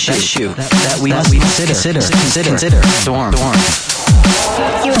this issue that we must consider. Storm.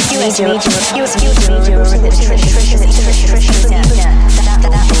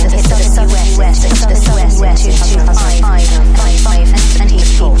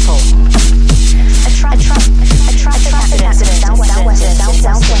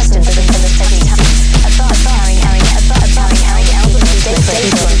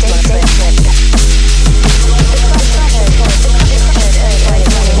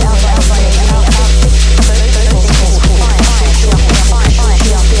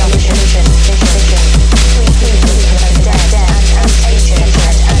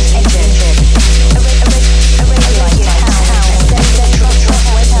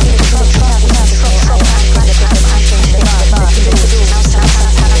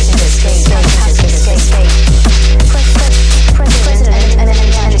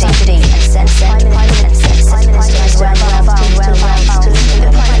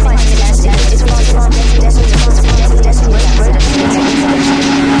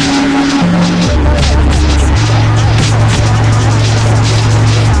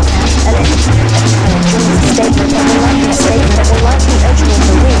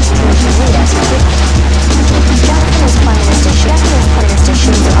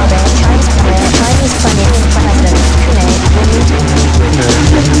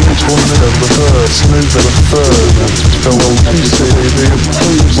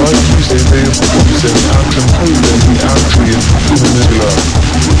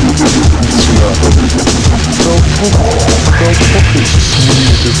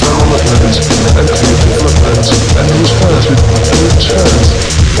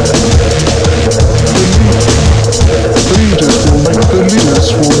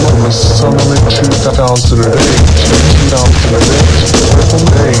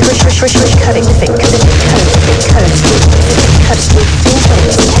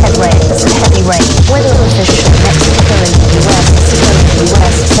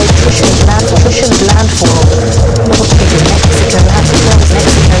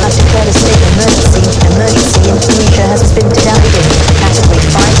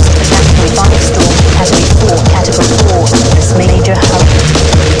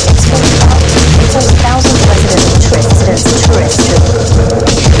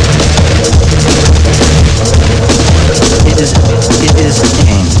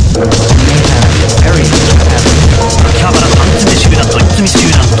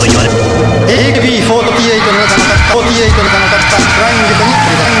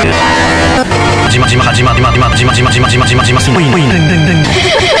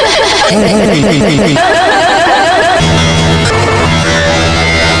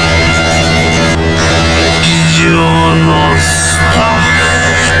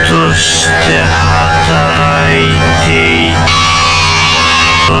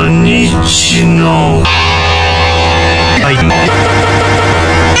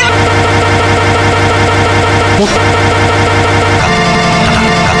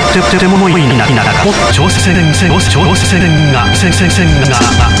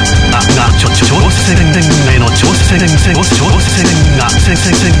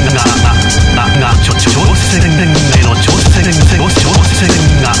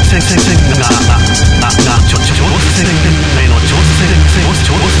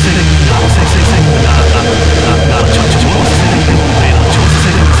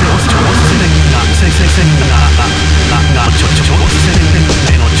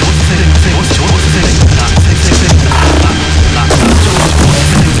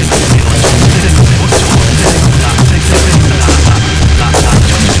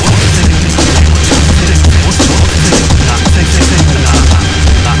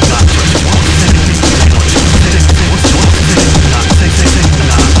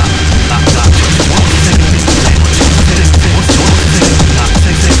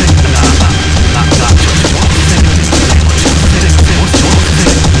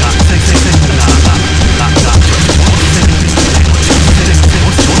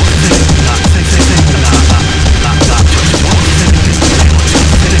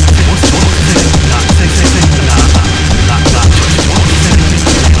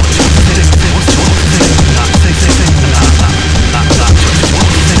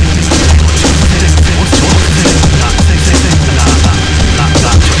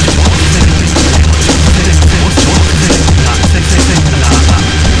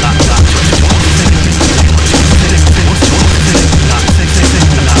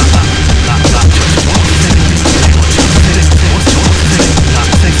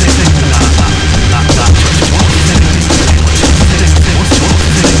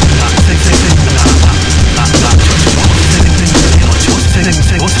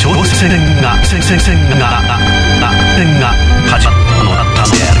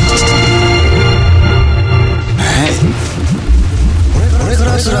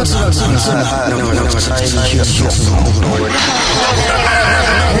 遮る日が僕の俺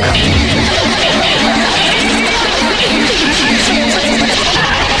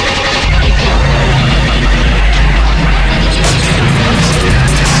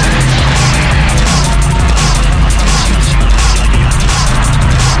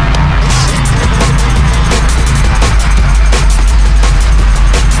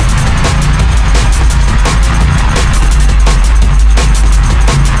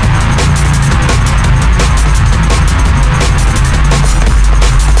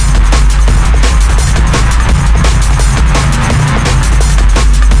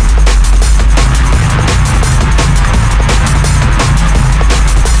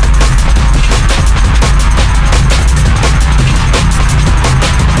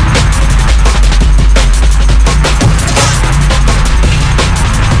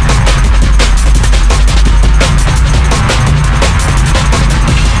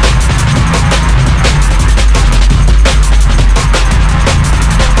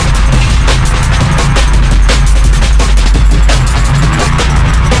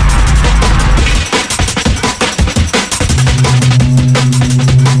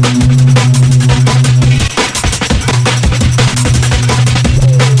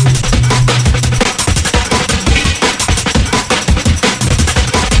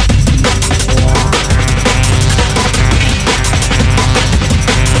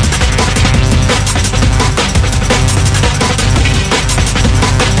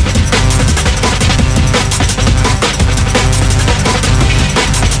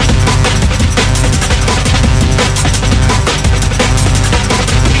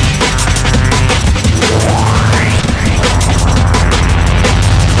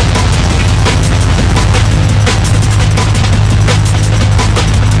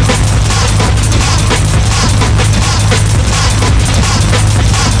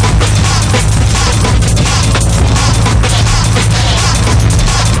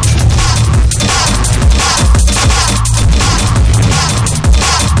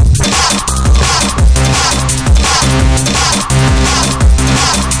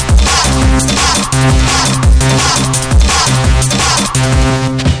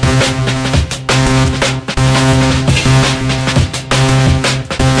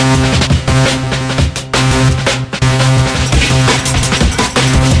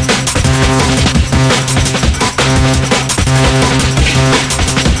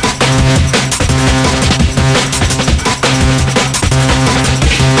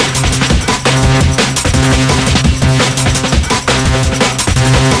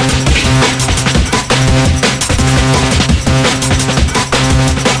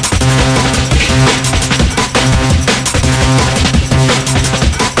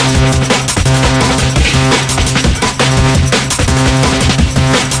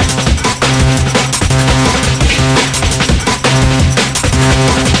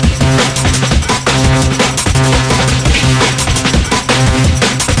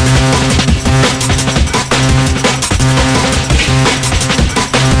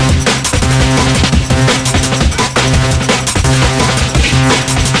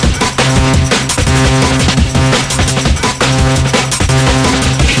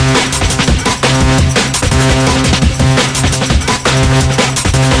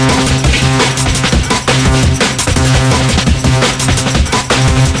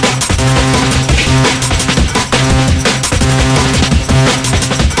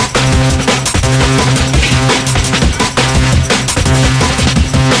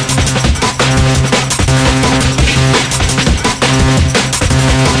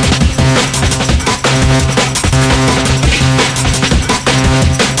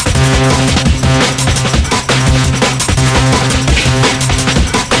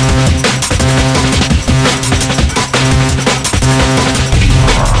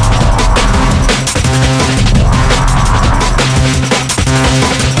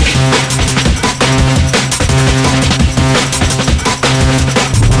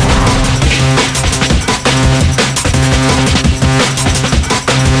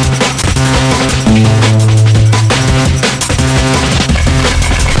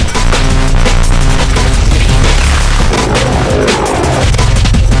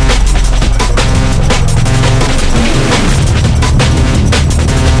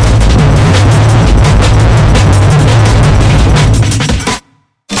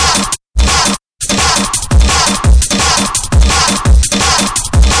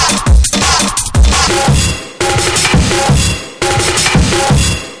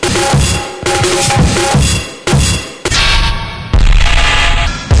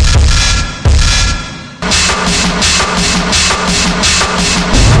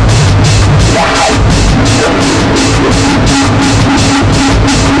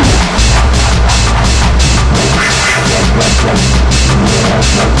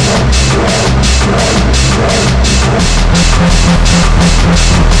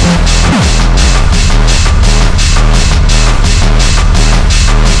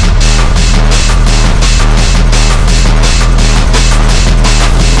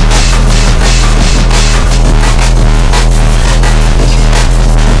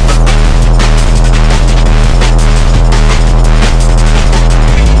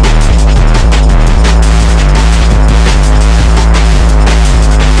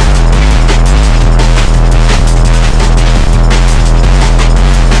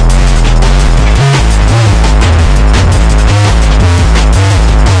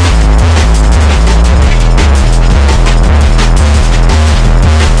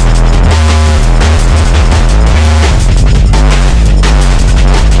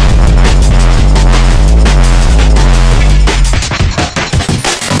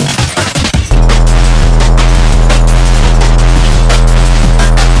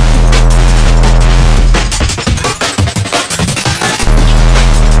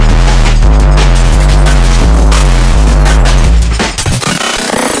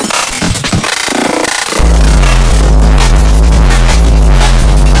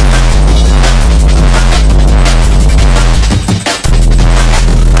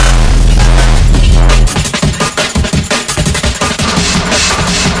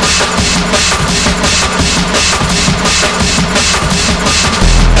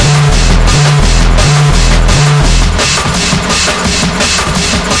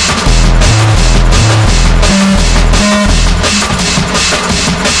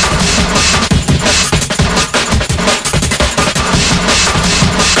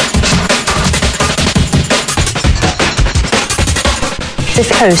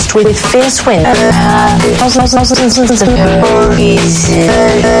Pacific coast with fierce winds. Thousands of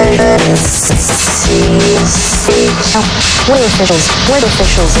weather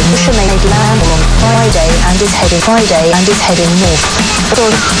officials in Russia made landfall on Friday and is heading north.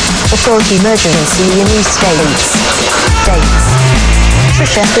 Authority emergency in these states.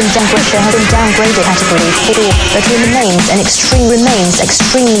 Trisha has been downgraded category 4, but remains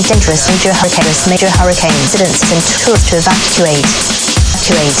extremely dangerous major hurricane incidents and tours to evacuate.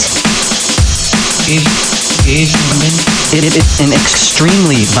 It is an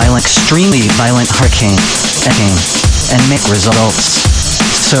extremely violent hurricane and make results.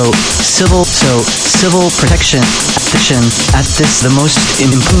 So civil protection at this the most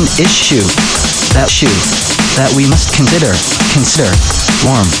important issue that we must consider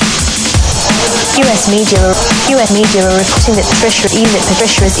warm. U.S. media are reporting that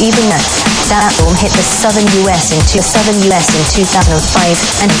Patricia is even that storm hit the southern U.S. in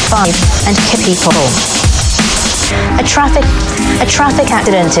 2005 and killed people. A traffic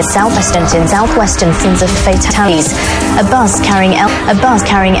accident in southwestern scenes of fatalities. A bus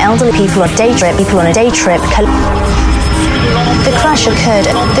carrying elderly people on a day trip. The crash occurred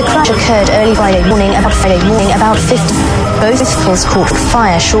early Friday morning about 50. Both vehicles caught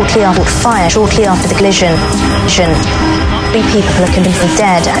fire shortly after the collision. 3 people are confirmed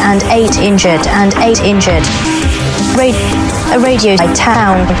dead and 8 injured. A radio by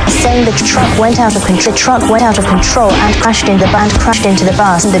town saying the truck went out of control and crashed into the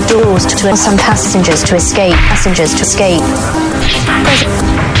bus and the doors to allow some passengers to escape.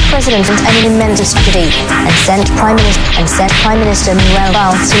 President an immense tragedy and sent Prime Minister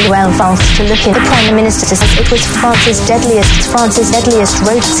Manuel Valls to look in. The Prime Minister says it was France's deadliest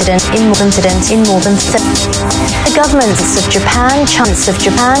road accident in more than 30. The governments of Japan,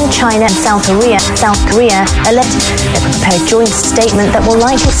 China, and South Korea prepare a joint statement that will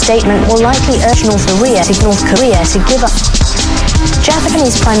likely urge North Korea to give up.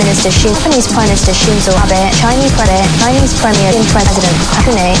 Japanese Prime Minister Shinzo Abe, Chinese Premier and President Park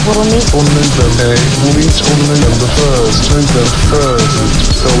Geun-hye will meet on November 1st.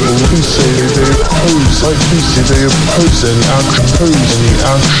 So we say they oppose any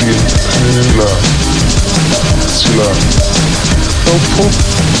action Peninsula.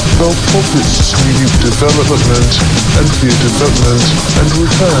 They'll profits new development and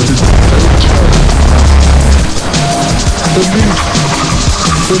return. The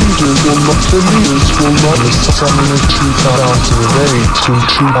leaders will not the summer of 2008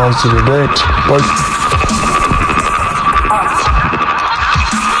 by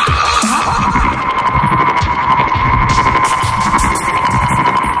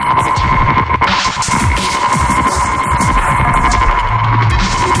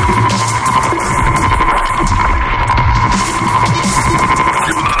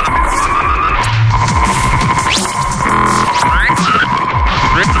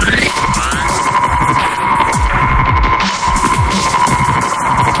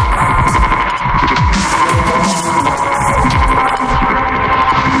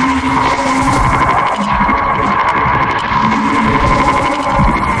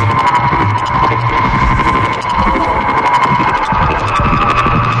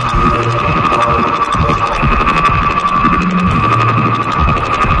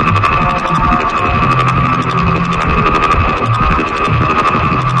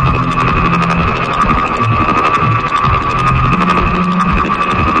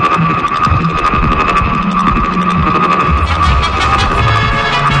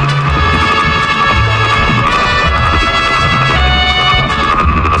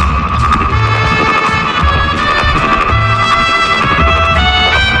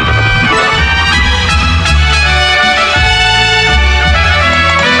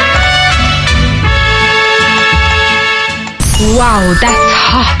Wow, that's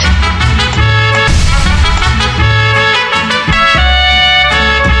hot.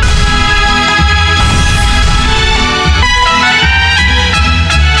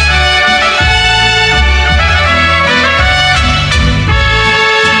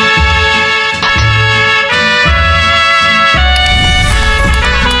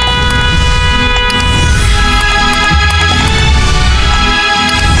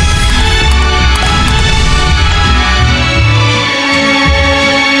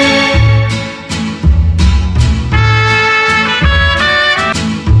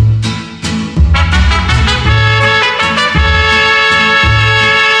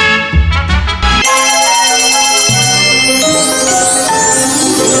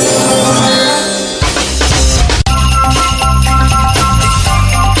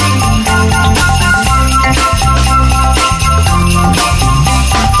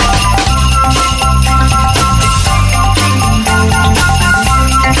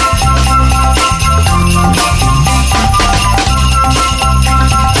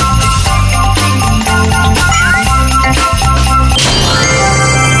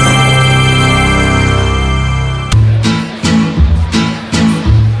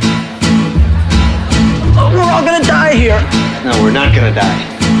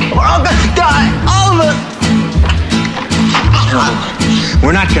 We're all gonna die. All of us. No,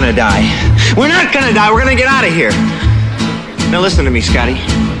 we're not gonna die. We're not gonna die. We're gonna get out of here. Now listen to me, Scotty.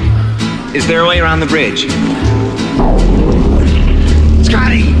 Is there a way around the bridge?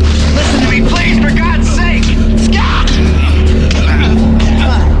 Scotty, listen to me, please, for God's sake. Scott!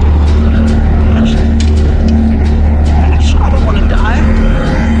 I don't want to die.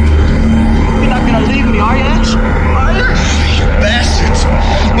 You're not gonna leave me, are you? Are you? You bastards!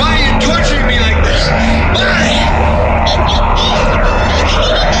 Why are you torturing me like this? Why?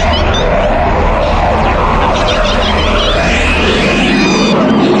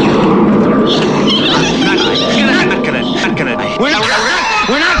 We're not gonna.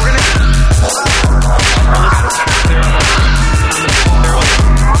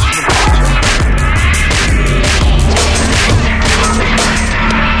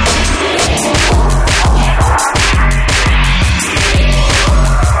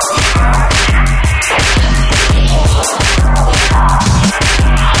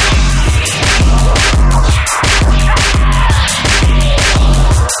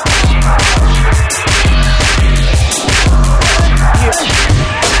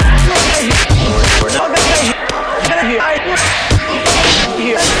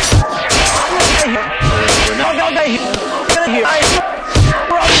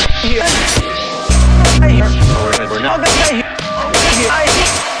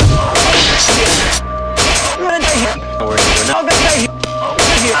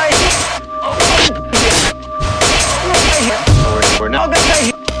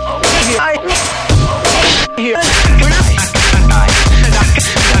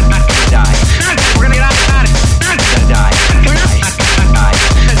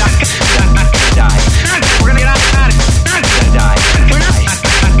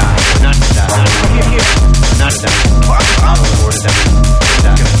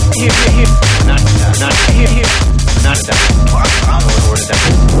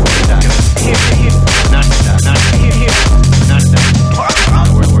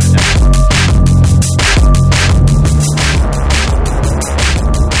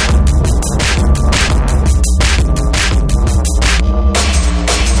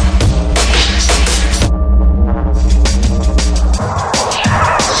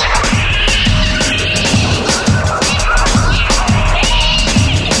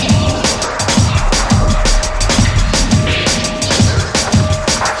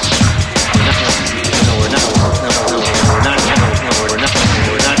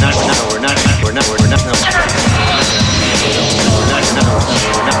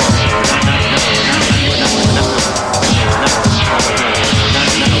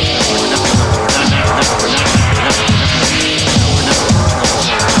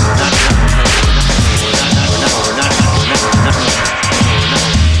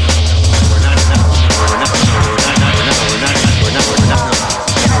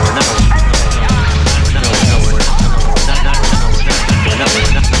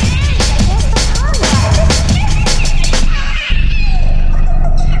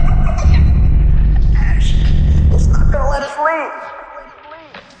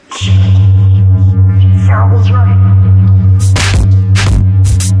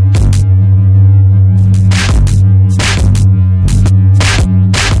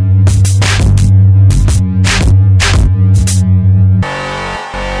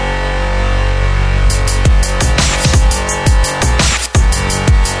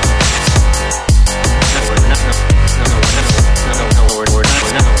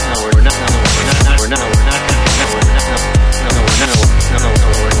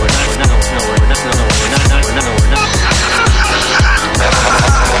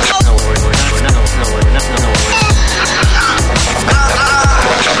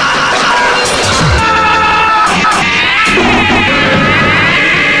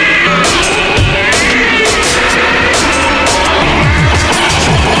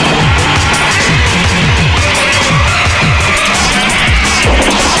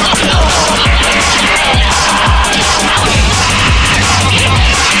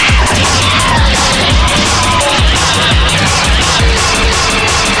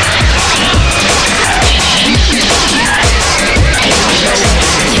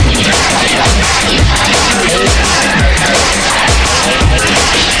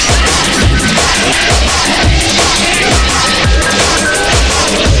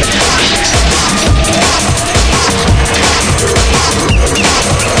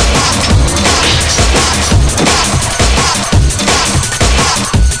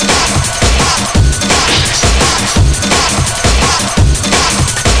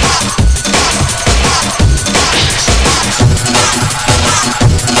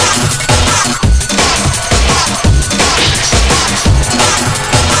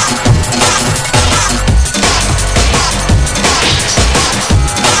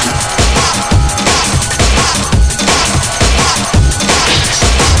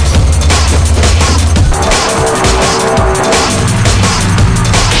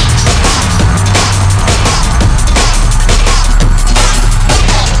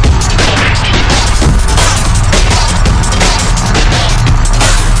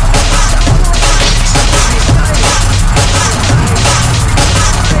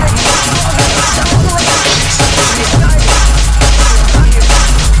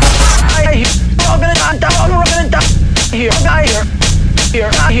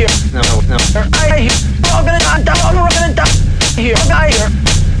 die here. No. I hear. We're all gonna die. We're all gonna die here. Die here.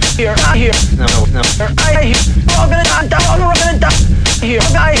 Here. Die here. No. I hear. We're all gonna die. We're all gonna die here.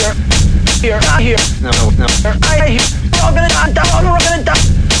 Die here. Here. Die here. No. I hear. We're all gonna die. We're all gonna die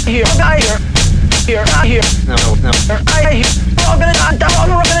here. Die here. Here. Die here. No. I hear. We're all gonna die.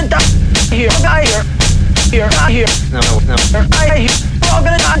 We're all gonna die here. Die here. Here. Die here. No. I hear. We're all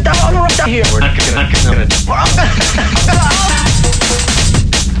gonna die. We're all gonna die here. We're not gonna. We're all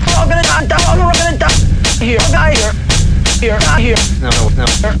gonna die. We're all gonna die here. Die here. Here. Die here. No.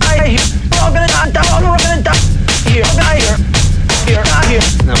 I hear. We're all gonna die. We're all gonna die here. Die here. Here. Die here.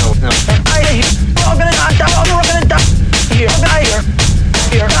 No. I hear. We're all gonna die. We're all gonna die here. Die here.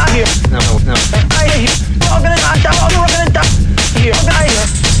 Here. Die here. No. I hear. We're all gonna die. We're all gonna die here. Die here.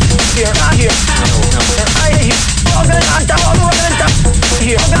 Here. Die here. No. I hear. We're all gonna die. We're all gonna die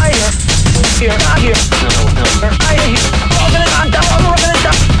here. Die here. Here. Die here. No. I hear. We're all gonna die. We're all gonna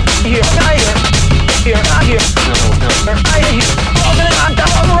die here. Die here. Here. Die here. No. I hear. We're all gonna die. We're all gonna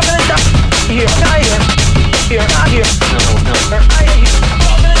die here. Die here. Here. Die here. No. I hear. We're all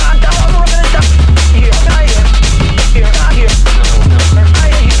gonna die. We're all gonna die here. Die here. Here. Die here. No. I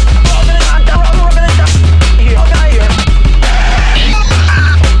hear. We're all gonna die. We're all gonna die here. Die here. I hear. We're all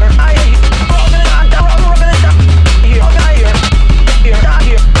gonna die. We're all gonna die here. Die here. Here. Die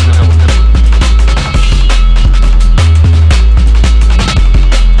here.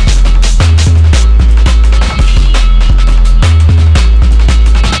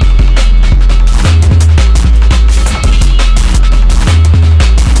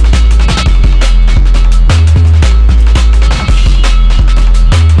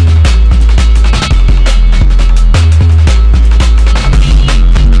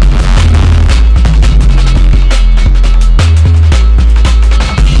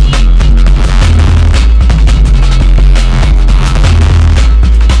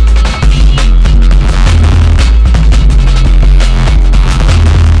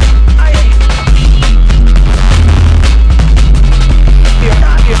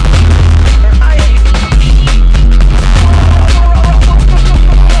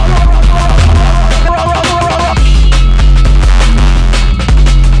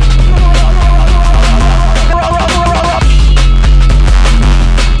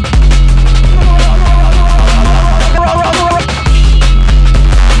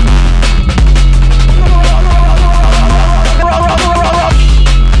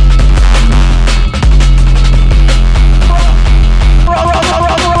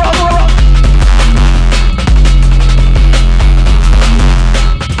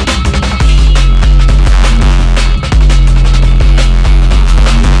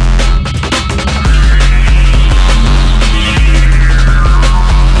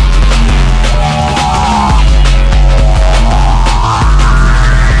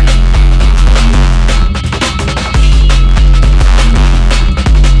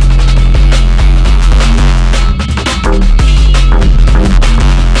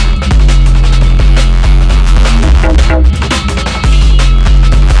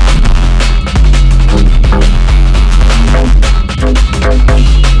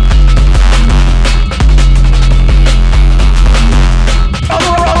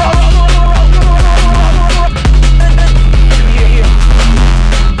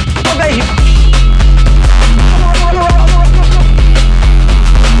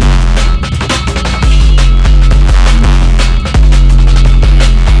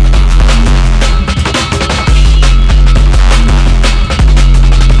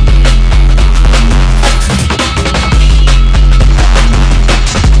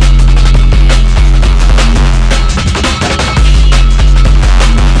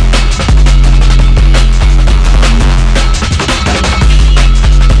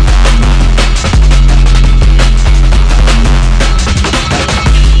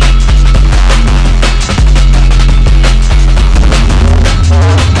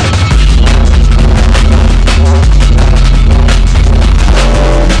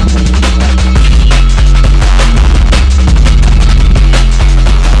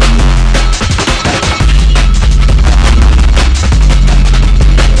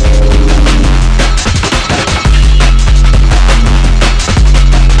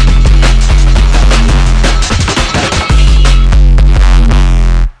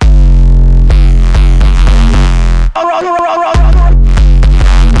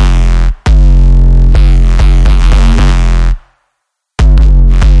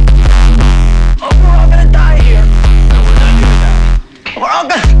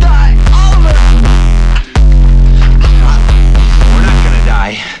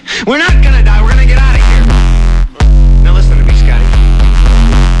 We're not gonna die. We're gonna get out of here. Now listen to me, Scotty.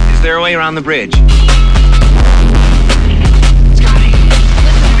 their way around the bridge.